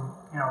to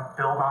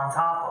build on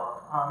top of.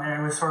 And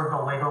it was sort of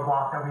the Lego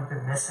block that we've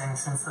been missing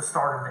since the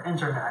start of the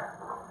internet.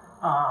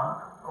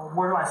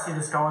 Where do I see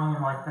this going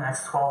in like the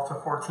next 12 to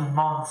 14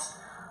 months?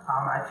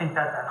 I think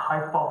that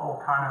hype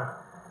bubble kind of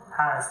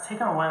has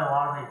taken away a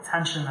lot of the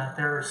attention that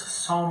there's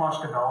so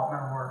much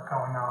development work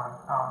going on.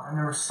 And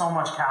there was so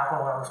much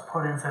capital that was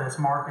put into this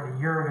market a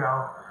year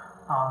ago.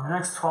 The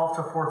next 12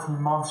 to 14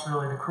 months,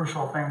 really the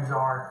crucial things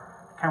are,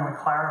 can we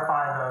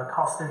clarify the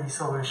custody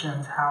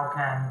solutions? How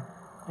can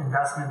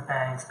investment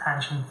banks,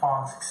 pension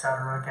funds,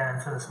 etc., get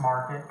into this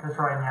market? Because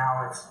right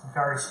now it's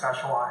very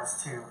specialized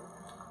to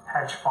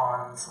hedge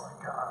funds,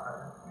 like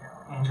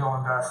angel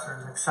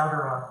investors,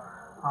 etc.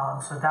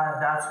 So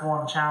that's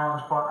one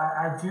challenge. But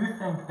I do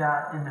think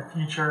that in the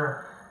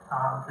future,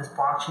 this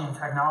blockchain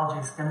technology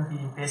is going to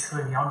be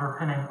basically the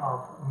underpinning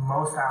of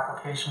most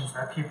applications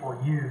that people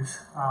use.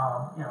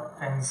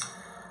 Things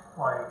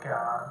like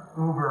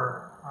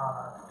Uber,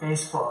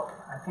 Facebook.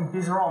 I think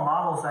these are all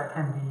models that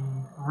can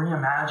be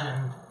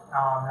reimagined,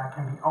 that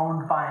can be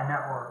owned by a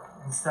network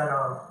instead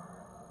of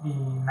the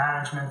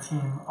management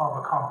team of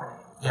a company.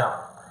 Yeah,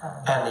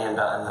 and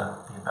the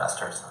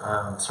investors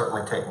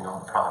certainly taking all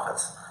the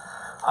profits.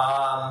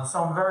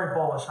 So I'm very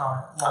bullish on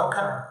it.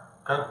 Okay,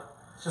 good.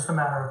 It's just a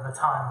matter of the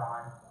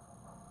timeline.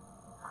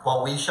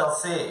 Well, we shall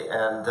see.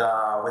 And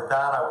with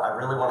that, I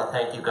really want to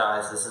thank you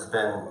guys. This has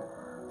been,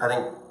 I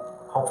think,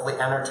 hopefully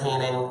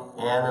entertaining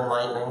and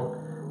enlightening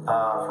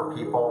for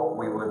people.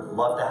 We would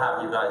love to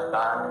have you guys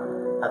back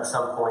at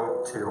some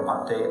point to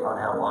update on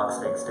how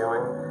Blockstake's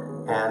doing.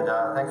 And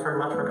thanks very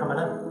much for coming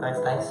in. Thanks.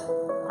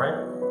 Great.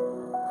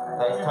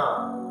 Thanks,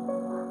 Tom.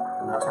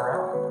 And that's a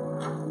wrap.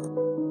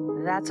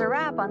 That's a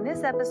wrap on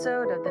this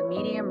episode of The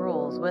Medium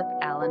Rules with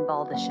Alan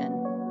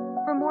Baldachin.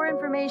 For more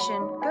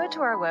information, go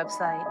to our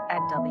website at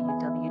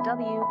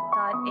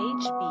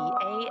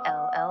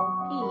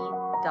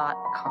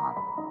www.hballp.com.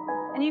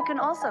 And you can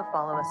also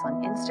follow us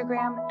on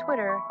Instagram,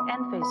 Twitter,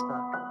 and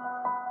Facebook.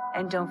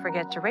 And don't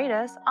forget to rate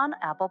us on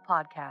Apple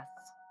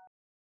Podcasts.